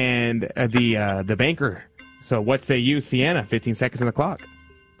 and the banker. So what say you, Sienna? 15 seconds on the clock.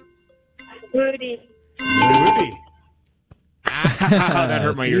 Rudy. That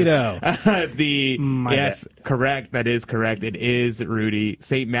hurt my ears. Tito. Yes, correct. That is correct. It is Rudy.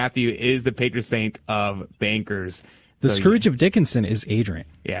 Saint Matthew is the patron saint of bankers. The So, Scrooge of Dickinson is Adrian.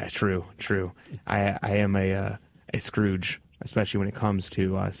 Yeah, true. I am a Scrooge, especially when it comes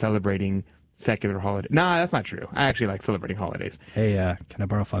to celebrating secular holidays. Nah, that's not true. I actually like celebrating holidays. Hey, can I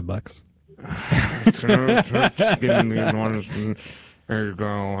borrow $5? There you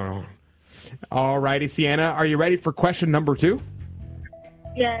go. All righty, Sienna. Are you ready for question number 2?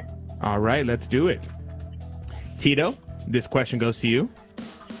 Yes. All right, let's do it. Tito, this question goes to you.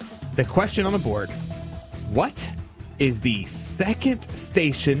 The question on the board: what is the second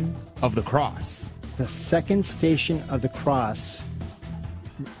station of the cross? The second station of the cross.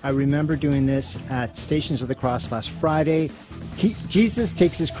 I remember doing this at Stations of the Cross last Friday. Jesus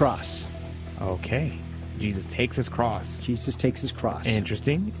takes his cross. Okay. Jesus takes his cross. Jesus takes his cross.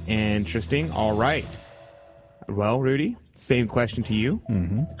 Interesting. All right. Well, Rudy, same question to you.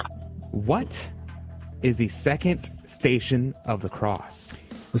 Mm-hmm. What is the second station of the cross?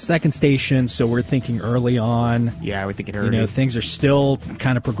 the second station, so we're thinking early on. Yeah, we're thinking early. Things are still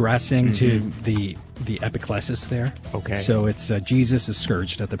kind of progressing to the epiclesis there. Okay. So it's Jesus is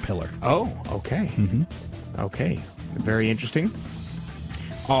scourged at the pillar. Oh, okay. Okay. Very interesting.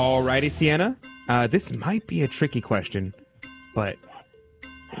 Alrighty, Sienna. This might be a tricky question, but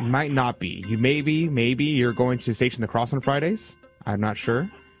it might not be. Maybe you're going to Station the Cross on Fridays. I'm not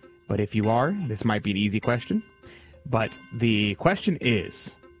sure. But if you are, this might be an easy question. But the question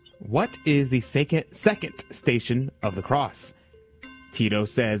is, what is the second station of the cross? Tito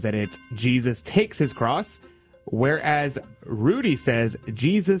says that it's Jesus takes his cross, whereas Rudy says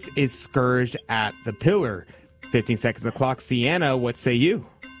Jesus is scourged at the pillar. 15 seconds on the clock. Sienna, what say you?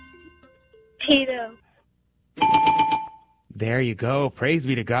 Tito. There you go. Praise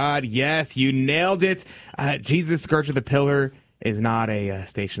be to God. Yes, you nailed it. Jesus scourged at the pillar is not a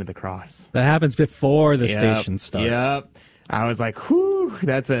Station of the Cross. That happens before the station starts. Yep. I was like, whew,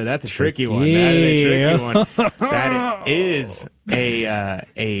 that's a tricky one. That is a tricky one. That is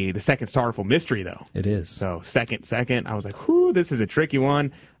the second sorrowful mystery, though. It is. So second. I was like, whew, this is a tricky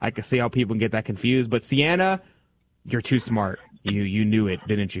one. I can see how people get that confused. But Sienna, you're too smart. You knew it,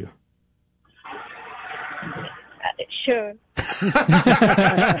 didn't you? Sure.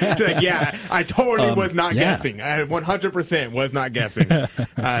 Like, yeah, I totally was not guessing. I 100% was not guessing.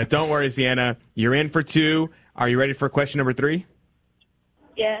 Don't worry, Sienna. You're in for 2. Are you ready for question number 3?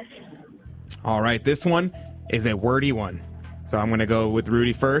 Yes. All right. This one is a wordy one. So I'm going to go with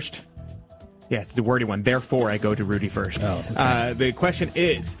Rudy first. Yeah, it's the wordy one. Therefore, I go to Rudy first. The question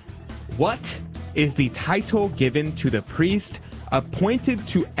is, what is the title given to the priest appointed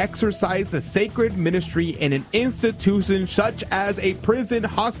to exercise the sacred ministry in an institution such as a prison,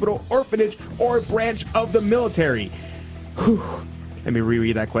 hospital, orphanage, or branch of the military? Whew. Let me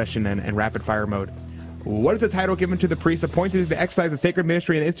reread that question in rapid fire mode. What is the title given to the priest appointed to exercise the sacred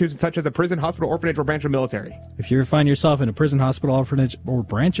ministry in an institution such as a prison, hospital, orphanage, or branch of the military? If you find yourself in a prison, hospital, orphanage, or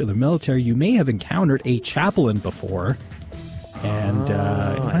branch of the military, you may have encountered a chaplain before. And,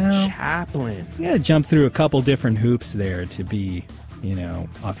 chaplain. You got to jump through a couple different hoops there to be,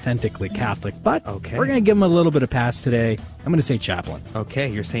 authentically Catholic. But we're going to give him a little bit of pass today. I'm going to say chaplain. Okay,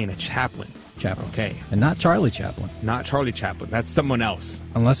 you're saying a chaplain. Chaplain. Okay. And not Charlie Chaplin. Not Charlie Chaplin. That's someone else.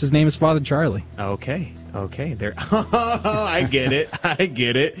 Unless his name is Father Charlie. Okay. There. I get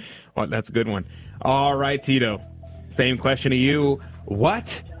it. Well, that's a good one. All right, Tito. Same question to you.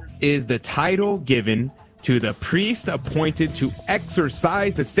 What is the title given to the priest appointed to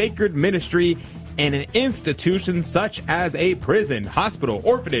exercise the sacred ministry in an institution such as a prison, hospital,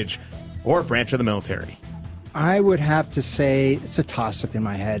 orphanage, or branch of the military? I would have to say it's a toss-up in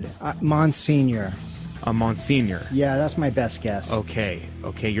my head. Monsignor. A Monsignor. Yeah, that's my best guess. Okay,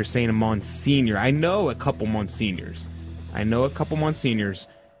 you're saying a Monsignor. I know a couple Monsignors.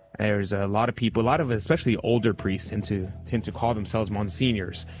 There's a lot of people, especially older priests tend to call themselves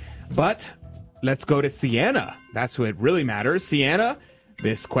Monsignors. But let's go to Sienna. That's who it really matters. Sienna,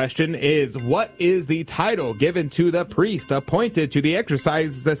 this question is, what is the title given to the priest appointed to the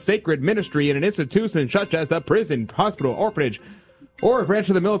exercise the sacred ministry in an institution such as the prison, hospital, orphanage, or a branch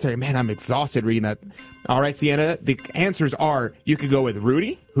of the military? Man, I'm exhausted reading that. All right, Sienna, the answers are, you could go with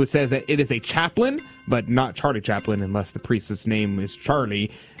Rudy, who says that it is a chaplain, but not Charlie Chaplin, unless the priest's name is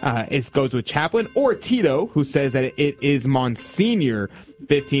Charlie. It goes with chaplain. Or Tito, who says that it is Monsignor.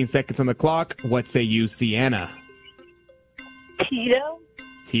 15 seconds on the clock. What say you, Sienna?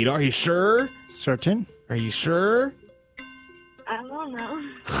 Tito, are you sure? Certain. Are you sure? I don't know.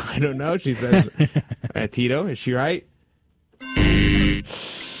 I don't know, she says. Tito, is she right?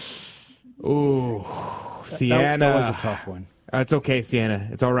 Ooh, Sienna. That was a tough one. It's okay, Sienna.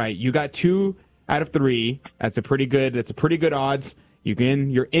 It's all right. You got 2 out of 3. That's a pretty good odds.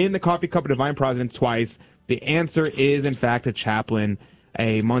 You're in the Coffee Cup of Divine Providence twice. The answer is, in fact, a chaplain.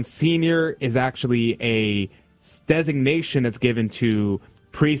 A Monsignor is actually a designation that's given to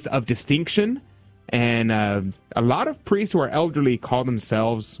priests of distinction. And a lot of priests who are elderly call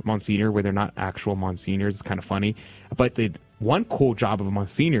themselves Monsignor, where they're not actual Monsignors. It's kind of funny. But the one cool job of a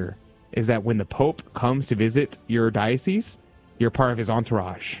Monsignor is that when the Pope comes to visit your diocese, you're part of his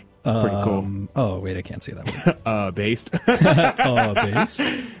entourage. Pretty cool. Oh, wait, I can't see that one. Based. Based.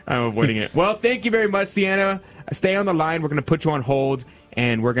 I'm avoiding it. Well, thank you very much, Sienna. Stay on the line. We're going to put you on hold,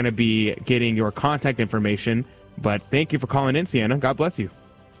 and we're going to be getting your contact information. But thank you for calling in, Sienna. God bless you.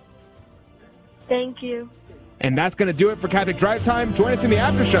 Thank you. And that's going to do it for Catholic Drive Time. Join us in the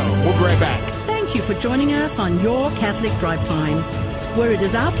after show. We'll be right back. Thank you for joining us on Your Catholic Drive Time, where it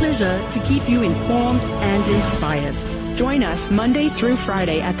is our pleasure to keep you informed and inspired. Join us Monday through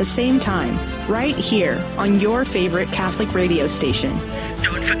Friday at the same time, right here on your favorite Catholic radio station.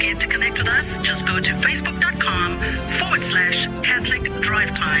 Don't And to connect with us, just go to facebook.com/Catholic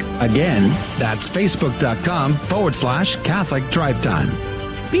Drive Time. Again, that's facebook.com/Catholic Drive Time.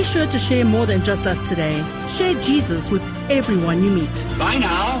 Be sure to share more than just us today. Share Jesus with everyone you meet. Bye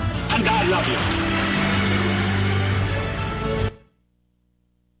now, and God love you.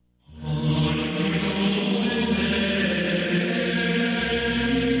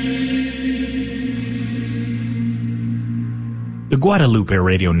 The Guadalupe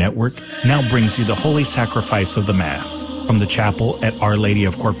Radio Network now brings you the Holy Sacrifice of the Mass from the chapel at Our Lady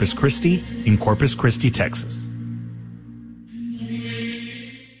of Corpus Christi in Corpus Christi, Texas.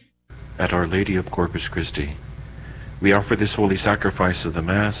 At Our Lady of Corpus Christi, we offer this Holy Sacrifice of the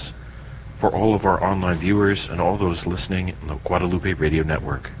Mass for all of our online viewers and all those listening on the Guadalupe Radio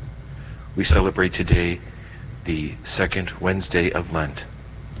Network. We celebrate today the second Wednesday of Lent.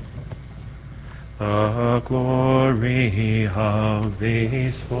 The glory of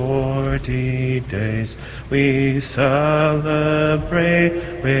these 40 days we celebrate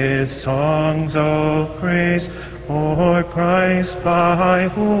with songs of praise for Christ, by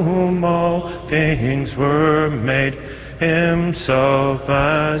whom all things were made, himself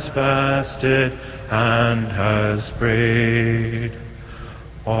has fasted and has prayed.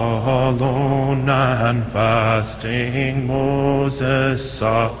 Alone and fasting Moses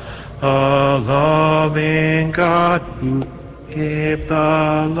saw a loving God who gave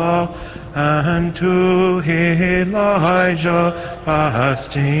the law, and to Elijah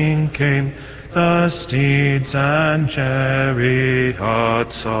fasting came the steeds and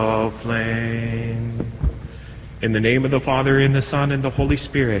chariots of flame. In the name of the Father, and the Son, and the Holy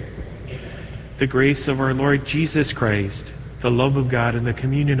Spirit, the grace of our Lord Jesus Christ, the love of God, and the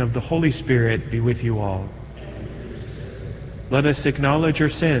communion of the Holy Spirit be with you all. Let us acknowledge our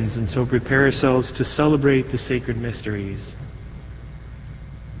sins and so prepare ourselves to celebrate the sacred mysteries.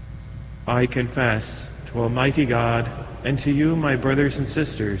 I confess to Almighty God and to you, my brothers and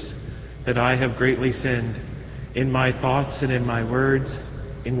sisters, that I have greatly sinned in my thoughts and in my words,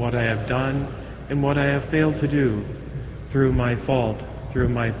 in what I have done and what I have failed to do, through my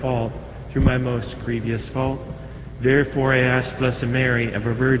most grievous fault. Therefore I ask Blessed Mary,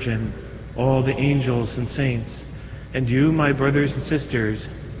 ever Virgin, all the angels and saints, and you, my brothers and sisters,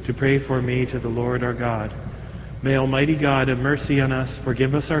 to pray for me to the Lord our God. May Almighty God have mercy on us,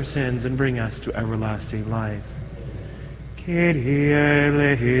 forgive us our sins, and bring us to everlasting life. Kyrie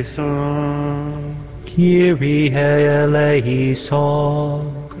eleison. Kyrie eleison.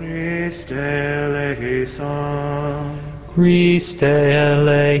 Christe eleison. Christe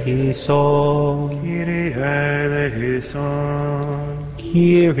eleison. Kyrie eleison.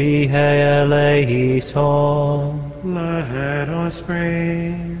 Kyrie eleison. Let us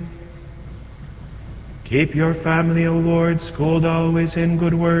pray. Keep your family, O Lord, schooled always in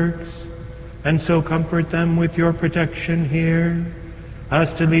good works, and so comfort them with your protection here,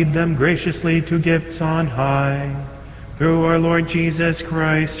 as to lead them graciously to gifts on high, through our Lord Jesus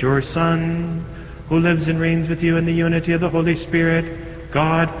Christ, your Son, who lives and reigns with you in the unity of the Holy Spirit,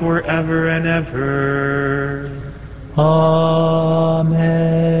 God forever and ever. Amen.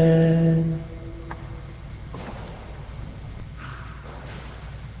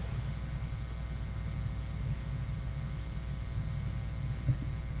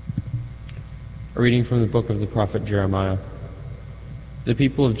 A reading from the book of the prophet Jeremiah. The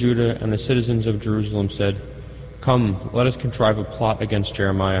people of Judah and the citizens of Jerusalem said, "Come, let us contrive a plot against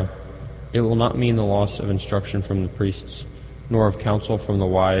Jeremiah. It will not mean the loss of instruction from the priests, nor of counsel from the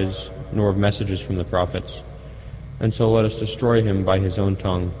wise, nor of messages from the prophets. And so let us destroy him by his own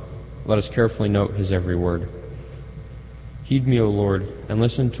tongue. Let us carefully note his every word. Heed me, O Lord, and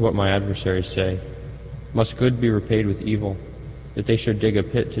listen to what my adversaries say. Must good be repaid with evil, that they should dig a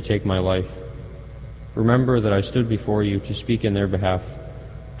pit to take my life? Remember that I stood before you to speak in their behalf,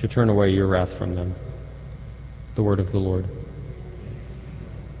 to turn away your wrath from them." The word of the Lord.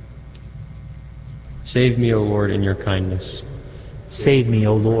 Save me, O Lord, in your kindness. Save me,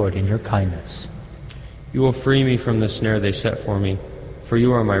 O Lord, in your kindness. You will free me from the snare they set for me, for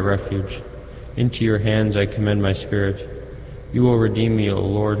you are my refuge. Into your hands I commend my spirit. You will redeem me, O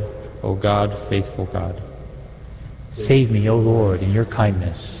Lord, O God, faithful God. Save me, O Lord, in your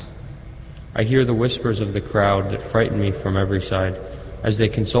kindness. I hear the whispers of the crowd that frighten me from every side, as they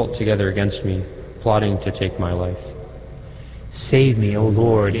consult together against me, plotting to take my life. Save me, O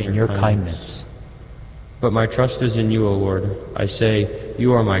Lord, in your kindness. But my trust is in you, O Lord. I say,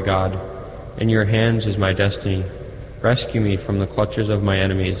 you are my God. In your hands is my destiny. Rescue me from the clutches of my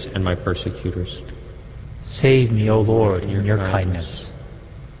enemies and my persecutors. Save me, O Lord, in your kindness.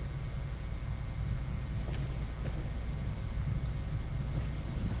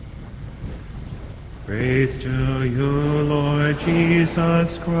 Praise to you, Lord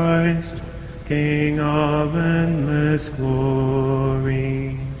Jesus Christ, King of endless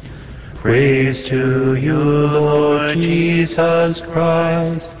glory. Praise to you, Lord Jesus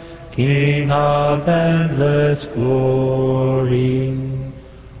Christ, King of endless glory.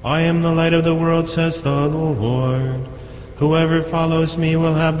 I am the light of the world, says the Lord. Whoever follows me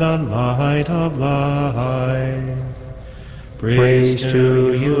will have the light of life. Praise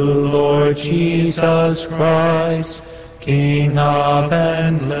to you, Lord Jesus Christ, King of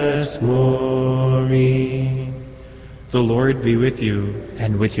endless glory. The Lord be with you.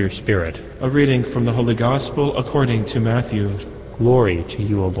 And with your spirit. A reading from the Holy Gospel according to Matthew. Glory to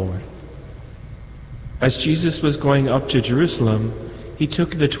you, O Lord. As Jesus was going up to Jerusalem, he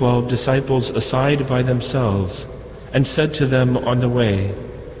took the 12 disciples aside by themselves and said to them on the way,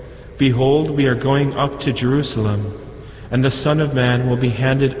 Behold, we are going up to Jerusalem, and the Son of Man will be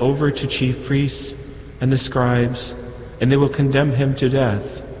handed over to chief priests and the scribes, and they will condemn him to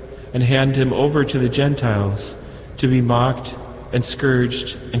death, and hand him over to the Gentiles, to be mocked and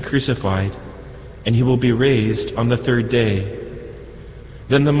scourged and crucified, and he will be raised on the third day.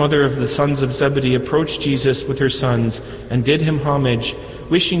 Then the mother of the sons of Zebedee approached Jesus with her sons, and did him homage,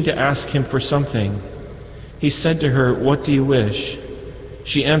 wishing to ask him for something. He said to her, What do you wish?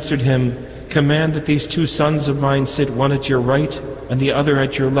 She answered him, Command that these 2 sons of mine sit, one at your right and the other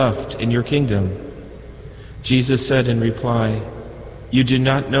at your left, in your kingdom. Jesus said in reply, You do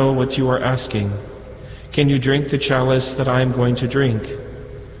not know what you are asking. Can you drink the chalice that I am going to drink?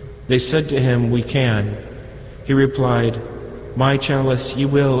 They said to him, We can. He replied, My chalice you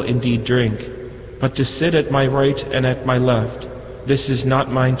will indeed drink, but to sit at my right and at my left, this is not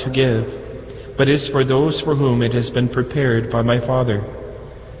mine to give, but is for those for whom it has been prepared by my Father.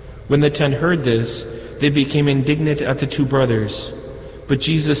 When the 10 heard this, they became indignant at the 2 brothers. But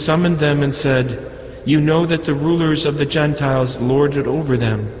Jesus summoned them and said, You know that the rulers of the Gentiles lord it over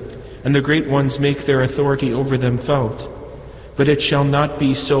them, and the great ones make their authority over them felt. But it shall not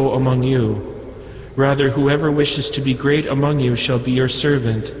be so among you. Rather, whoever wishes to be great among you shall be your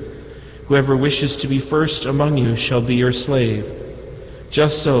servant. Whoever wishes to be first among you shall be your slave.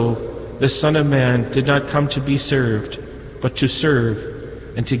 Just so, the Son of Man did not come to be served, but to serve,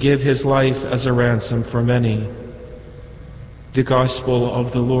 and to give his life as a ransom for many. The Gospel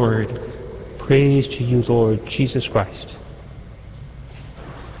of the Lord. Praise to you, Lord Jesus Christ.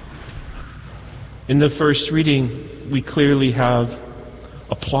 In the first reading, we clearly have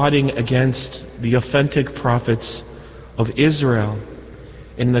a plotting against the authentic prophets of Israel.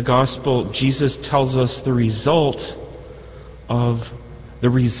 In the Gospel, Jesus tells us the result of the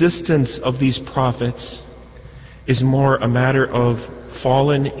resistance of these prophets is more a matter of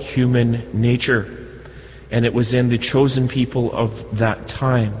fallen human nature, and it was in the chosen people of that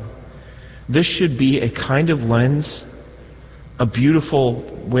time. This should be a kind of lens, a beautiful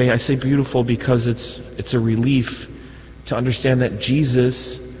way. I say beautiful because it's a relief to understand that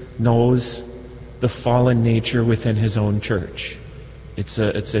Jesus knows the fallen nature within his own church. It's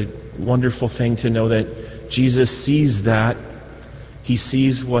a wonderful thing to know that Jesus sees that. He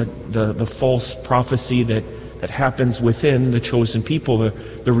sees what the false prophecy that happens within the chosen people,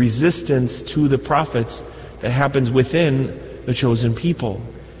 the resistance to the prophets that happens within the chosen people.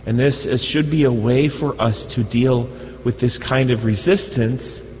 And this should be a way for us to deal with this kind of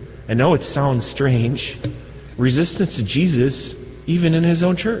resistance. I know it sounds strange. Resistance to Jesus, even in his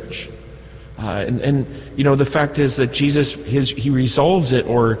own church. And you know, the fact is that Jesus, he resolves it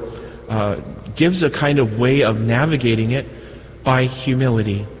or gives a kind of way of navigating it by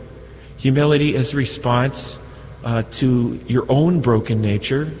humility. Humility is response to your own broken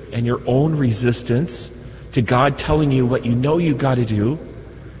nature and your own resistance to God telling you what you know you got to do.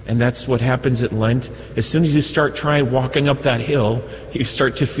 And that's what happens at Lent. As soon as you start walking up that hill, you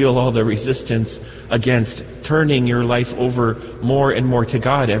start to feel all the resistance against turning your life over more and more to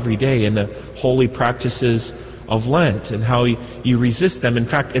God every day in the holy practices of Lent and how you resist them. In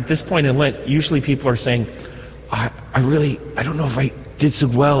fact, at this point in Lent, usually people are saying, I don't know if I did so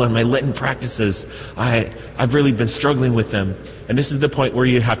well in my Lenten practices. I've really been struggling with them. And this is the point where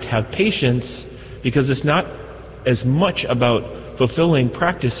you have to have patience, because it's not as much about fulfilling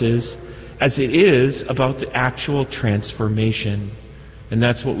practices as it is about the actual transformation. And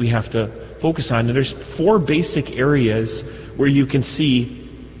that's what we have to focus on. And there's 4 basic areas where you can see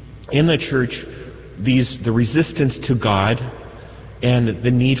in the church the resistance to God and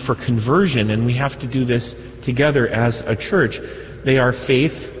the need for conversion. And we have to do this together as a church. They are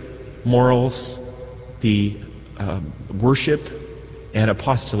faith, morals, the worship, and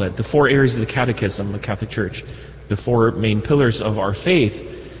apostolate. The 4 areas of the Catechism of the Catholic Church. The 4 main pillars of our faith.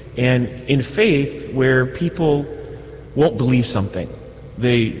 And in faith, where people won't believe something.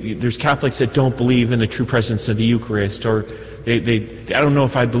 There's Catholics that don't believe in the true presence of the Eucharist, or I don't know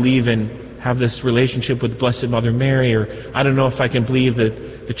if I believe in have this relationship with Blessed Mother Mary, or I don't know if I can believe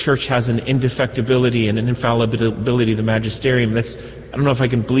that the Church has an indefectibility and an infallibility of the magisterium. I don't know if I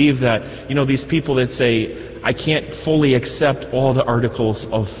can believe that. You know, these people that say, I can't fully accept all the articles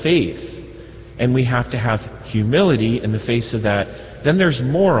of faith. And we have to have humility in the face of that. Then there's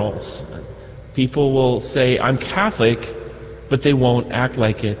morals. People will say, I'm Catholic, but they won't act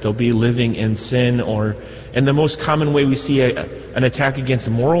like it. They'll be living in sin. And the most common way we see an attack against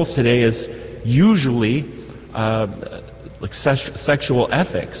morals today is usually like sexual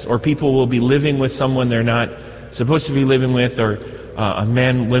ethics, or people will be living with someone they're not supposed to be living with, or a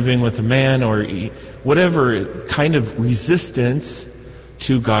man living with a man, or whatever kind of resistance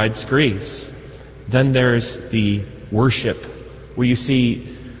to God's grace. Then there's the worship, where you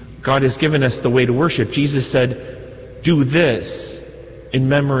see God has given us the way to worship. Jesus said, do this in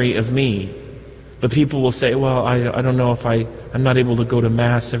memory of me. But people will say, well, I don't know if I'm not able to go to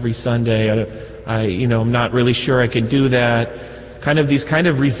Mass every Sunday. I'm not really sure I can do that. These kind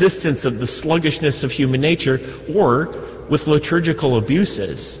of resistance of the sluggishness of human nature, or with liturgical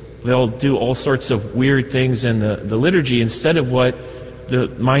abuses. They'll do all sorts of weird things in the liturgy instead of what the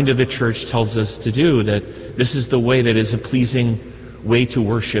mind of the Church tells us to do, that this is the way that is a pleasing way to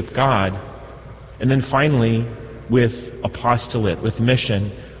worship God. And then finally, with apostolate, with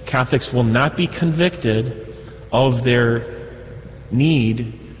mission, Catholics will not be convicted of their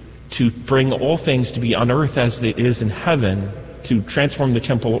need to bring all things to be on earth as it is in heaven, to transform the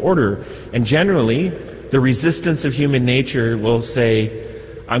temple order. And generally, the resistance of human nature will say,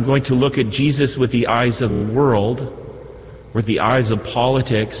 I'm going to look at Jesus with the eyes of the world, with the eyes of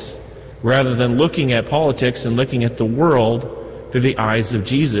politics, rather than looking at politics and looking at the world through the eyes of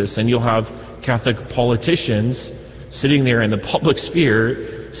Jesus. And you'll have Catholic politicians sitting there in the public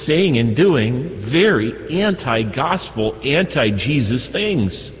sphere saying and doing very anti-gospel, anti-Jesus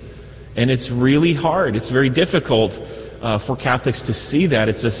things. And it's really hard. It's very difficult for Catholics to see that.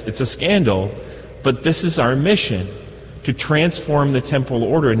 It's a scandal. But this is our mission, to transform the temple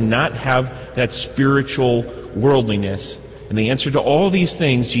order and not have that spiritual worldliness. And the answer to all these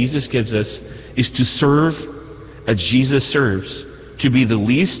things Jesus gives us is to serve as Jesus serves, to be the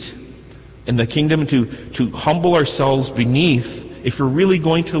least in the kingdom, to humble ourselves beneath. If you're really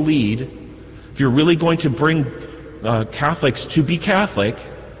going to lead, if you're really going to bring Catholics to be Catholic,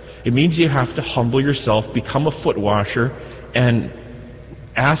 it means you have to humble yourself, become a foot washer, and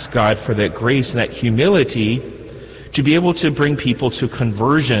ask God for that grace and that humility to be able to bring people to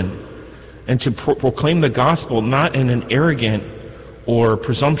conversion and to proclaim the gospel not in an arrogant or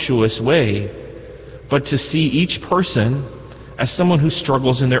presumptuous way, but to see each person as someone who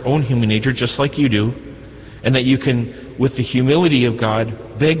struggles in their own human nature just like you do, and that you can, with the humility of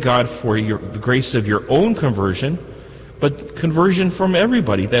God, beg God for the grace of your own conversion, but conversion from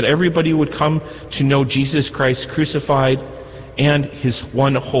everybody, that everybody would come to know Jesus Christ crucified and His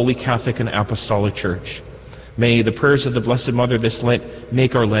one holy Catholic and Apostolic Church. May the prayers of the Blessed Mother this Lent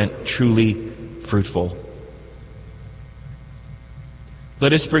make our Lent truly fruitful.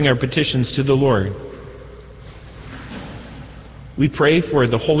 Let us bring our petitions to the Lord. We pray for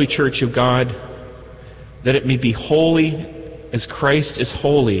the Holy Church of God, that it may be holy as Christ is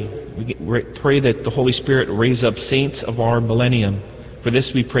holy. We pray that the Holy Spirit raise up saints of our millennium. For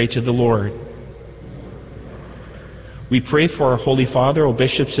this we pray to the Lord. We pray for our Holy Father, our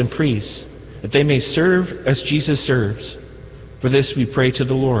bishops and priests, that they may serve as Jesus serves. For this we pray to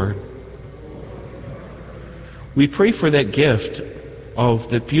the Lord. We pray for that gift of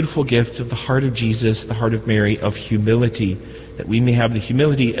the beautiful gift of the heart of Jesus, the heart of Mary, of humility, that we may have the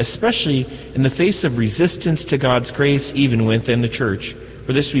humility, especially in the face of resistance to God's grace, even within the church.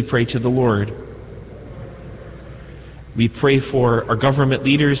 For this we pray to the Lord. We pray for our government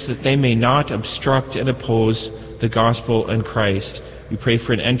leaders, that they may not obstruct and oppose the gospel and Christ. We pray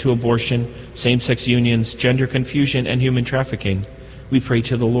for an end to abortion, same-sex unions, gender confusion, and human trafficking. We pray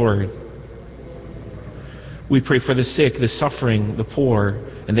to the Lord. We pray for the sick, the suffering, the poor,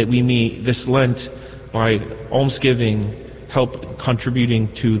 and that we may, this Lent, by almsgiving, help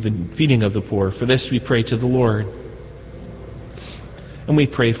contributing to the feeding of the poor. For this we pray to the Lord. And we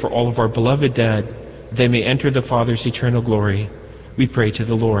pray for all of our beloved dead, that they may enter the Father's eternal glory. We pray to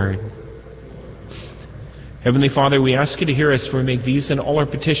the Lord. Heavenly Father, we ask you to hear us, for we make these and all our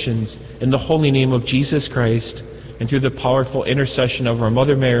petitions in the holy name of Jesus Christ, and through the powerful intercession of our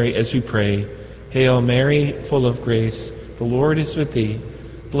Mother Mary, as we pray. Hail Mary, full of grace, the Lord is with thee.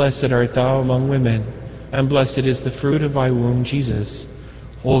 Blessed art thou among women, and blessed is the fruit of thy womb, Jesus.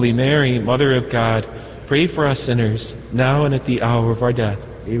 Holy Mary, Mother of God, pray for us sinners, now and at the hour of our death.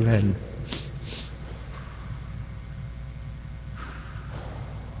 Amen.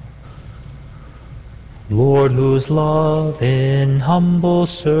 Lord, whose love in humble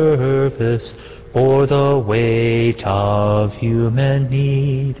service bore the weight of human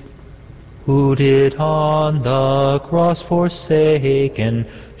need, who did on the cross forsaken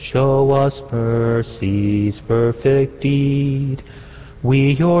show us mercy's perfect deed,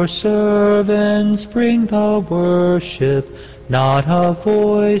 we your servants bring the worship, not of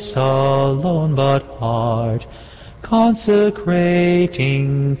voice alone but heart,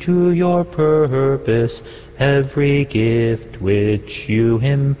 consecrating to your purpose every gift which you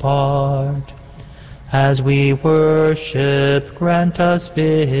impart. As we worship, grant us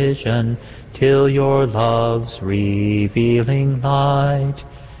vision, till your love's revealing light,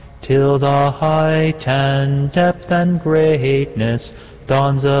 till the height and depth and greatness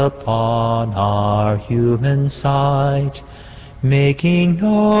dawns upon our human sight, making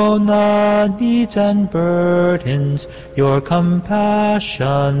known the needs and burdens your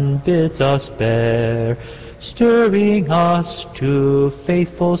compassion bids us bear, stirring us to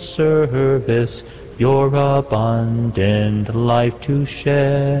faithful service, your abundant life to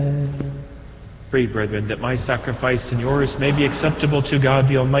share. Pray, brethren, that my sacrifice and yours may be acceptable to God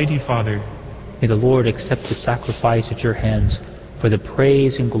the Almighty Father. May the Lord accept the sacrifice at your hands for the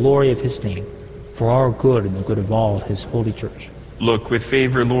praise and glory of his name, for our good and the good of all his holy church. Look with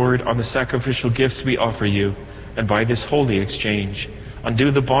favor, Lord, on the sacrificial gifts we offer you, and by this holy exchange,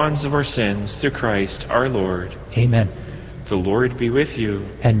 undo the bonds of our sins through Christ our Lord. Amen. The Lord be with you.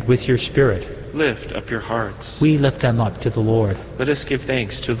 And with your spirit. Lift up your hearts. We lift them up to the Lord. Let us give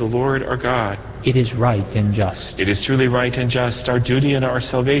thanks to the Lord our God. It is right and just. It is truly right and just, our duty and our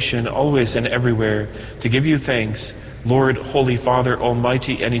salvation, always and everywhere, to give you thanks, Lord, Holy Father,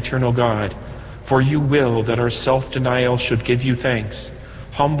 Almighty and eternal God. For you will that our self-denial should give you thanks,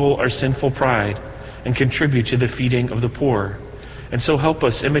 humble our sinful pride, and contribute to the feeding of the poor. And so help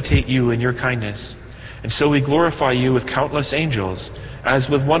us imitate you in your kindness. And so we glorify you with countless angels, as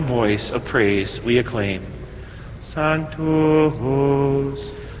with one voice of praise we acclaim.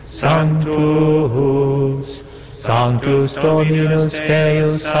 Sanctus, Sanctus, Sanctus Dominus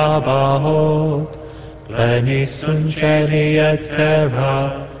Deus Sabaoth, plenis sunt celi et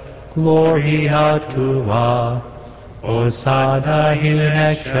terra, gloria tua, Hosanna in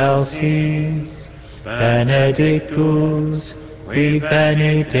excelsis, benedictus, qui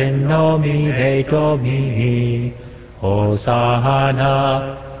venit in nomine Domini,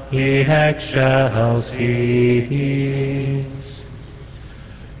 Hosanna in excelsis.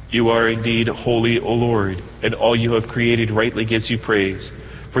 You are indeed holy, O Lord, and all you have created rightly gives you praise.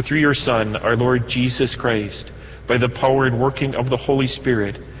 For through your Son, our Lord Jesus Christ, by the power and working of the Holy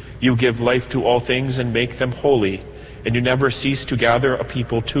Spirit, you give life to all things and make them holy, and you never cease to gather a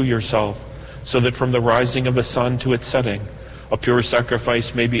people to yourself, so that from the rising of the sun to its setting, a pure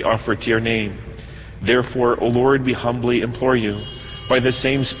sacrifice may be offered to your name. Therefore, O Lord, we humbly implore you, by the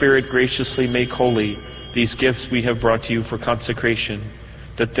same Spirit graciously make holy these gifts we have brought to you for consecration,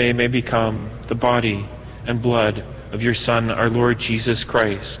 that they may become the body and blood of your Son, our Lord Jesus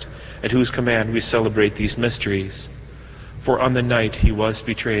Christ, at whose command we celebrate these mysteries. For on the night he was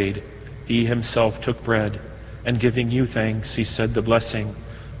betrayed, he himself took bread, and giving you thanks, he said the blessing,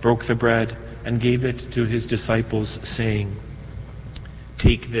 broke the bread, and gave it to his disciples, saying,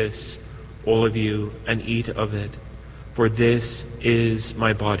 "Take this, all of you, and eat of it, for this is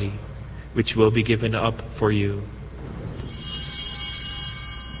my body, which will be given up for you."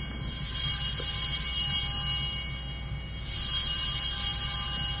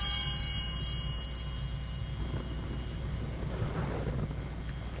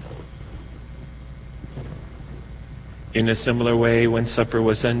 In a similar way, when supper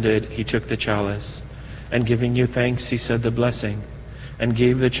was ended, he took the chalice, and giving you thanks, he said the blessing, and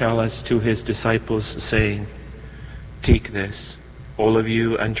gave the chalice to his disciples, saying, "Take this, all of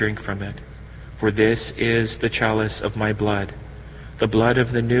you, and drink from it, for this is the chalice of my blood, the blood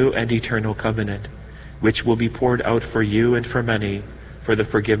of the new and eternal covenant, which will be poured out for you and for many for the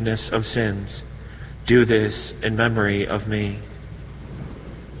forgiveness of sins. Do this in memory of me."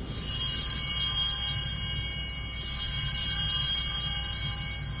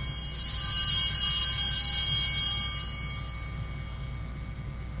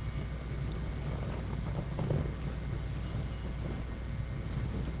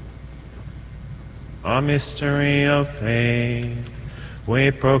 A mystery of faith,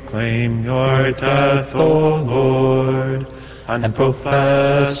 we proclaim your death, O Lord, and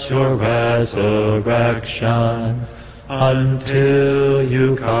profess your resurrection until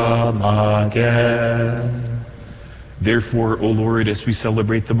you come again. Therefore, O Lord, as we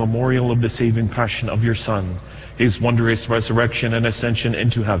celebrate the memorial of the saving passion of your Son, his wondrous resurrection and ascension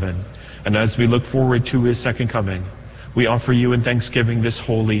into heaven, and as we look forward to his second coming, we offer you in thanksgiving this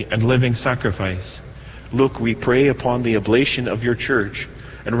holy and living sacrifice. Look, we pray upon the oblation of your church,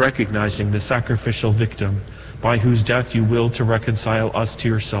 and recognizing the sacrificial victim, by whose death you will to reconcile us to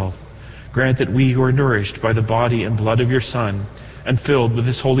yourself. Grant that we who are nourished by the body and blood of your Son, and filled with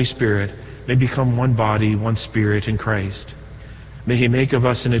his Holy Spirit, may become one body, one spirit in Christ. May he make of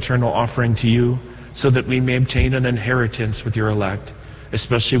us an eternal offering to you, so that we may obtain an inheritance with your elect,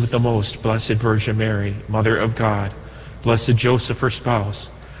 especially with the most blessed Virgin Mary, Mother of God, blessed Joseph, her spouse,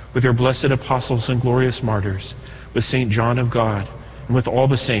 with your blessed apostles and glorious martyrs, with Saint John of God, and with all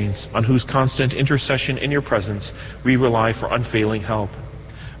the saints, on whose constant intercession in your presence we rely for unfailing help.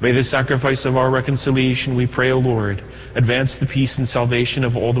 May the sacrifice of our reconciliation, we pray, O Lord, advance the peace and salvation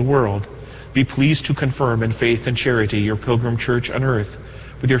of all the world. Be pleased to confirm in faith and charity your pilgrim church on earth,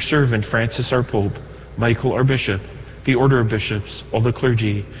 with your servant Francis our Pope, Michael our Bishop, the order of bishops, all the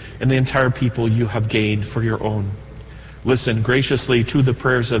clergy, and the entire people you have gained for your own. Listen graciously to the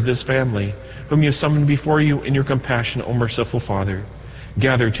prayers of this family, whom you summoned before you in your compassion, O merciful Father.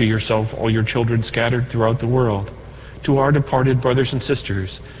 Gather to yourself all your children scattered throughout the world, to our departed brothers and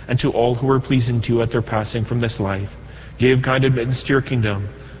sisters, and to all who are pleasing to you at their passing from this life. Give kind admittance to your kingdom.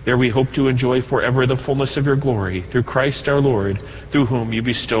 There we hope to enjoy forever the fullness of your glory, through Christ our Lord, through whom you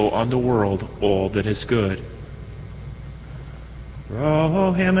bestow on the world all that is good.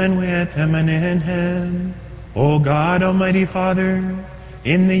 Through him and with him and in him, O God, Almighty Father,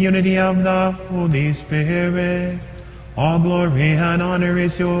 in the unity of the Holy Spirit, all glory and honor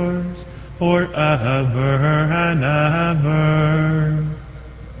is yours forever and ever.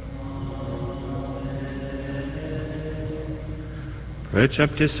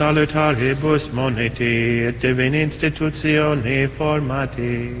 Preceptis salutaribus moniti et divin institutione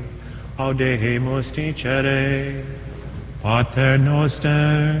formati audemus dicere. Pater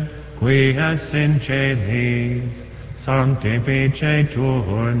noster, qui es in celis,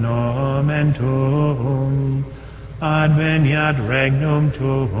 sanctificetur nomen tuum, adveniat regnum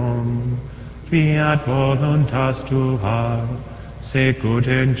tuum, fiat voluntas tua, sicut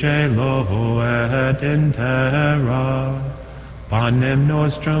in cielo et in terra. Panem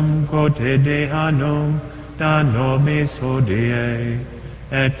nostrum quotidianum da nobis hodie,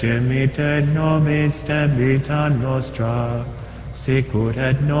 et dimitte nobis debita nostra, sicut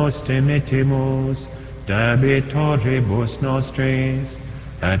et nos dimittimus debitoribus nostris,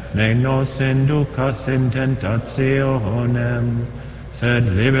 et ne nos inducas in tentationem, sed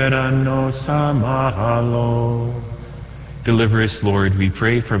libera nos a malo. Deliver us, Lord, we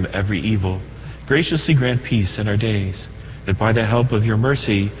pray, from every evil. Graciously grant peace in our days, that by the help of your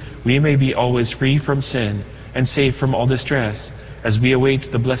mercy we may be always free from sin and safe from all distress, as we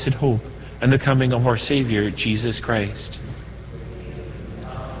await the blessed hope and the coming of our Savior, Jesus Christ.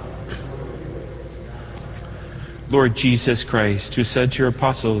 Lord Jesus Christ, who said to your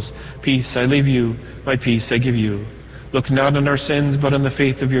apostles, "Peace I leave you, my peace I give you," look not on our sins but on the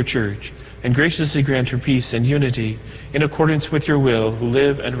faith of your church, and graciously grant her peace and unity in accordance with your will, who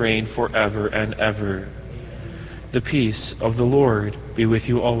live and reign forever and ever. The peace of the Lord be with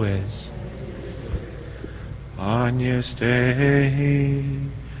you always. Agnus Dei,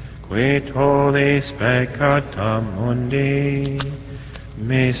 qui tollis peccata mundi,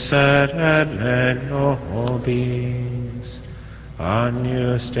 miserere nobis.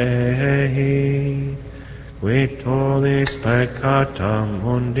 Agnus Dei, qui tollis peccata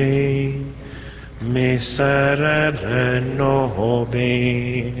mundi, miserere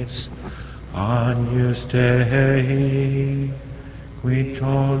nobis. Agnus Dei, qui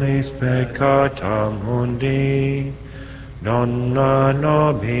tollis peccata mundi, dona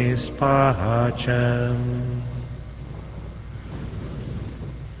nobis pacem.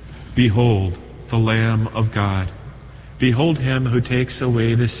 Behold the Lamb of God. Behold him who takes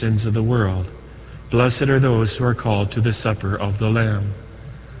away the sins of the world. Blessed are those who are called to the supper of the Lamb.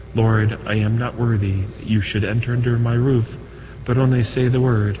 Lord, I am not worthy that you should enter under my roof, but only say the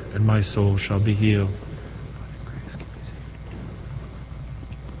word, and my soul shall be healed.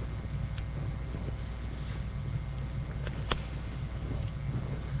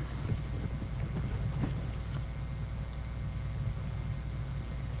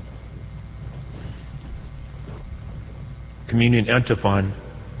 Communion Antiphon.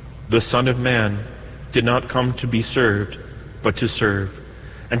 The Son of Man did not come to be served, but to serve,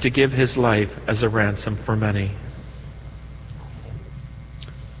 and to give his life as a ransom for many.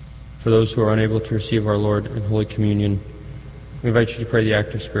 For those who are unable to receive our Lord in Holy Communion, we invite you to pray the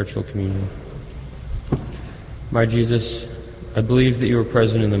act of spiritual communion. My Jesus, I believe that you are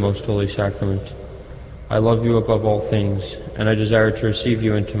present in the most holy sacrament. I love you above all things, and I desire to receive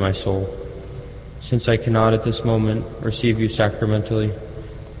you into my soul. Since I cannot at this moment receive you sacramentally,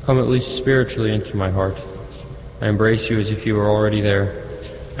 come at least spiritually into my heart. I embrace you as if you were already there,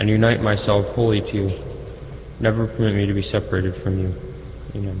 and unite myself wholly to you. Never permit me to be separated from you.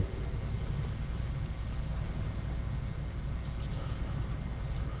 Amen.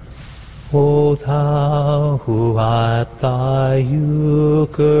 O thou who at thy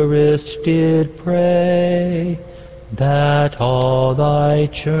Eucharist did pray, that all thy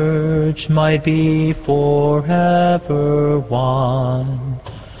church might be forever one,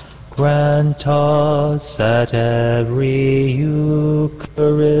 grant us at every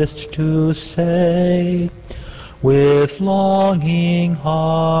Eucharist to say, with longing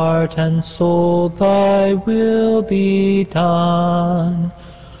heart and soul, thy will be done.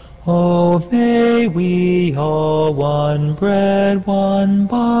 O may we all one bread, one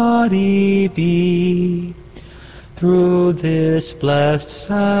body be, through this blessed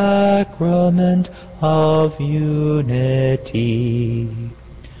sacrament of unity.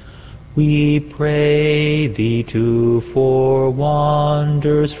 We pray thee to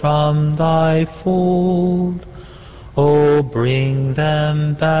forewanders from thy fold. O bring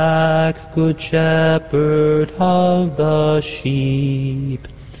them back, good shepherd of the sheep,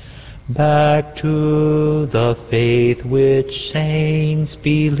 back to the faith which saints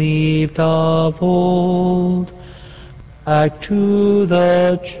believed of old, back to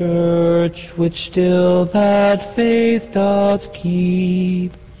the church which still that faith doth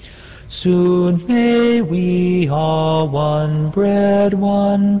keep. Soon may we all one bread,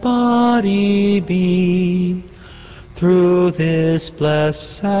 one body be, through this blessed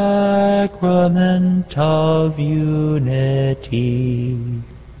sacrament of unity.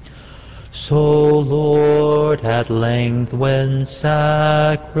 So, Lord, at length when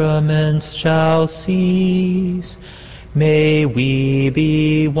sacraments shall cease, may we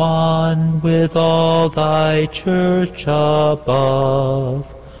be one with all thy church above,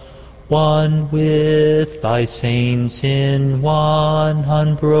 one with thy saints in one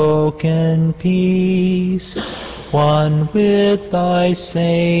unbroken peace, one with thy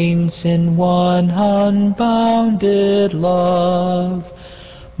saints in one unbounded love,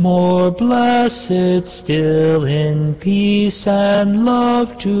 more blessed still in peace and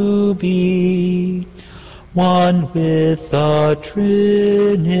love to be, one with the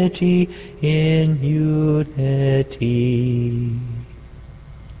Trinity in unity.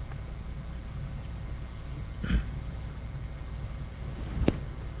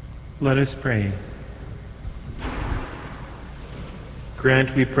 Let us pray.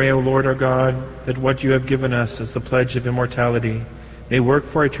 Grant, we pray, O Lord our God, that what you have given us as the pledge of immortality may work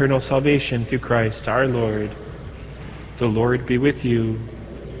for eternal salvation through Christ our Lord. The Lord be with you.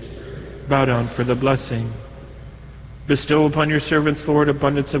 Bow down for the blessing. Bestow upon your servants, Lord,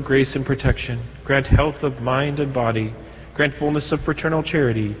 abundance of grace and protection. Grant health of mind and body. Grant fullness of fraternal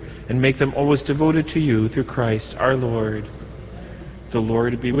charity, and make them always devoted to you through Christ our Lord. The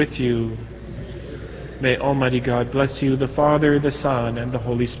Lord be with you. May Almighty God bless you, the Father, the Son, and the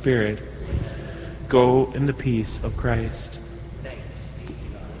Holy Spirit. Go in the peace of Christ.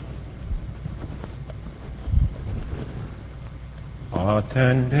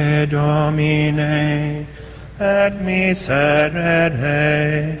 Attende Domine, et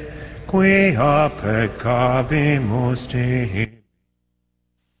miserere, quia peccavimus Dei.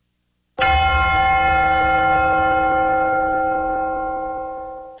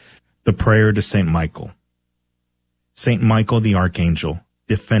 The prayer to Saint Michael. Saint Michael the Archangel,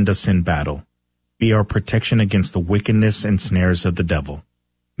 defend us in battle. Be our protection against the wickedness and snares of the devil.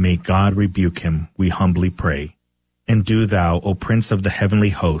 May God rebuke him, we humbly pray. And do thou, O Prince of the heavenly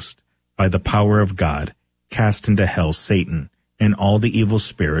host, by the power of God, cast into hell Satan and all the evil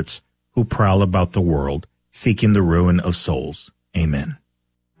spirits who prowl about the world, seeking the ruin of souls. Amen.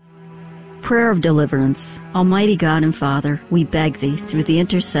 Prayer of Deliverance. Almighty God and Father, we beg thee, through the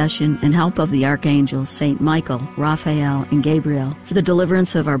intercession and help of the archangels, Saint Michael, Raphael, and Gabriel, for the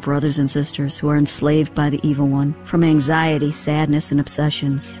deliverance of our brothers and sisters who are enslaved by the evil one, from anxiety, sadness, and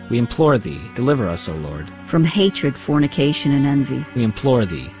obsessions. We implore thee, deliver us, O Lord. From hatred, fornication, and envy. We implore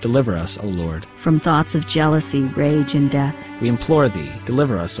thee, deliver us, O Lord. From thoughts of jealousy, rage, and death. We implore thee,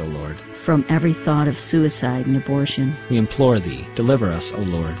 deliver us, O Lord. From every thought of suicide and abortion. We implore thee, deliver us, O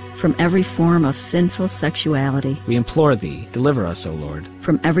Lord. From every form form of sinful sexuality. We implore Thee, deliver us, O Lord.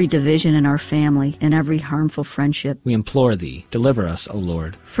 From every division in our family and every harmful friendship. We implore Thee, deliver us, O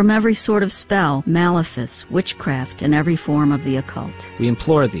Lord. From every sort of spell, malefice, witchcraft, and every form of the occult. We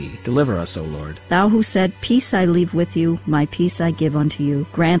implore Thee, deliver us, O Lord. Thou who said, Peace I leave with you, my peace I give unto you,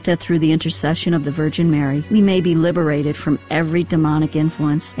 grant that through the intercession of the Virgin Mary, we may be liberated from every demonic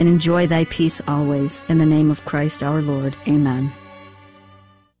influence and enjoy Thy peace always. In the name of Christ our Lord. Amen.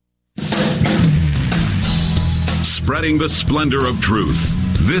 Spreading the splendor of truth.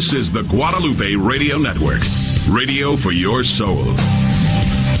 This is the Guadalupe Radio Network. Radio for your soul.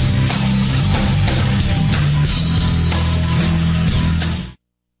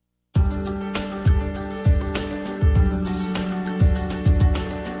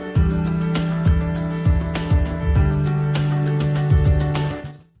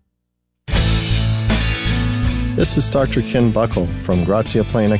 This is Dr. Ken Buckle from Grazia Plena,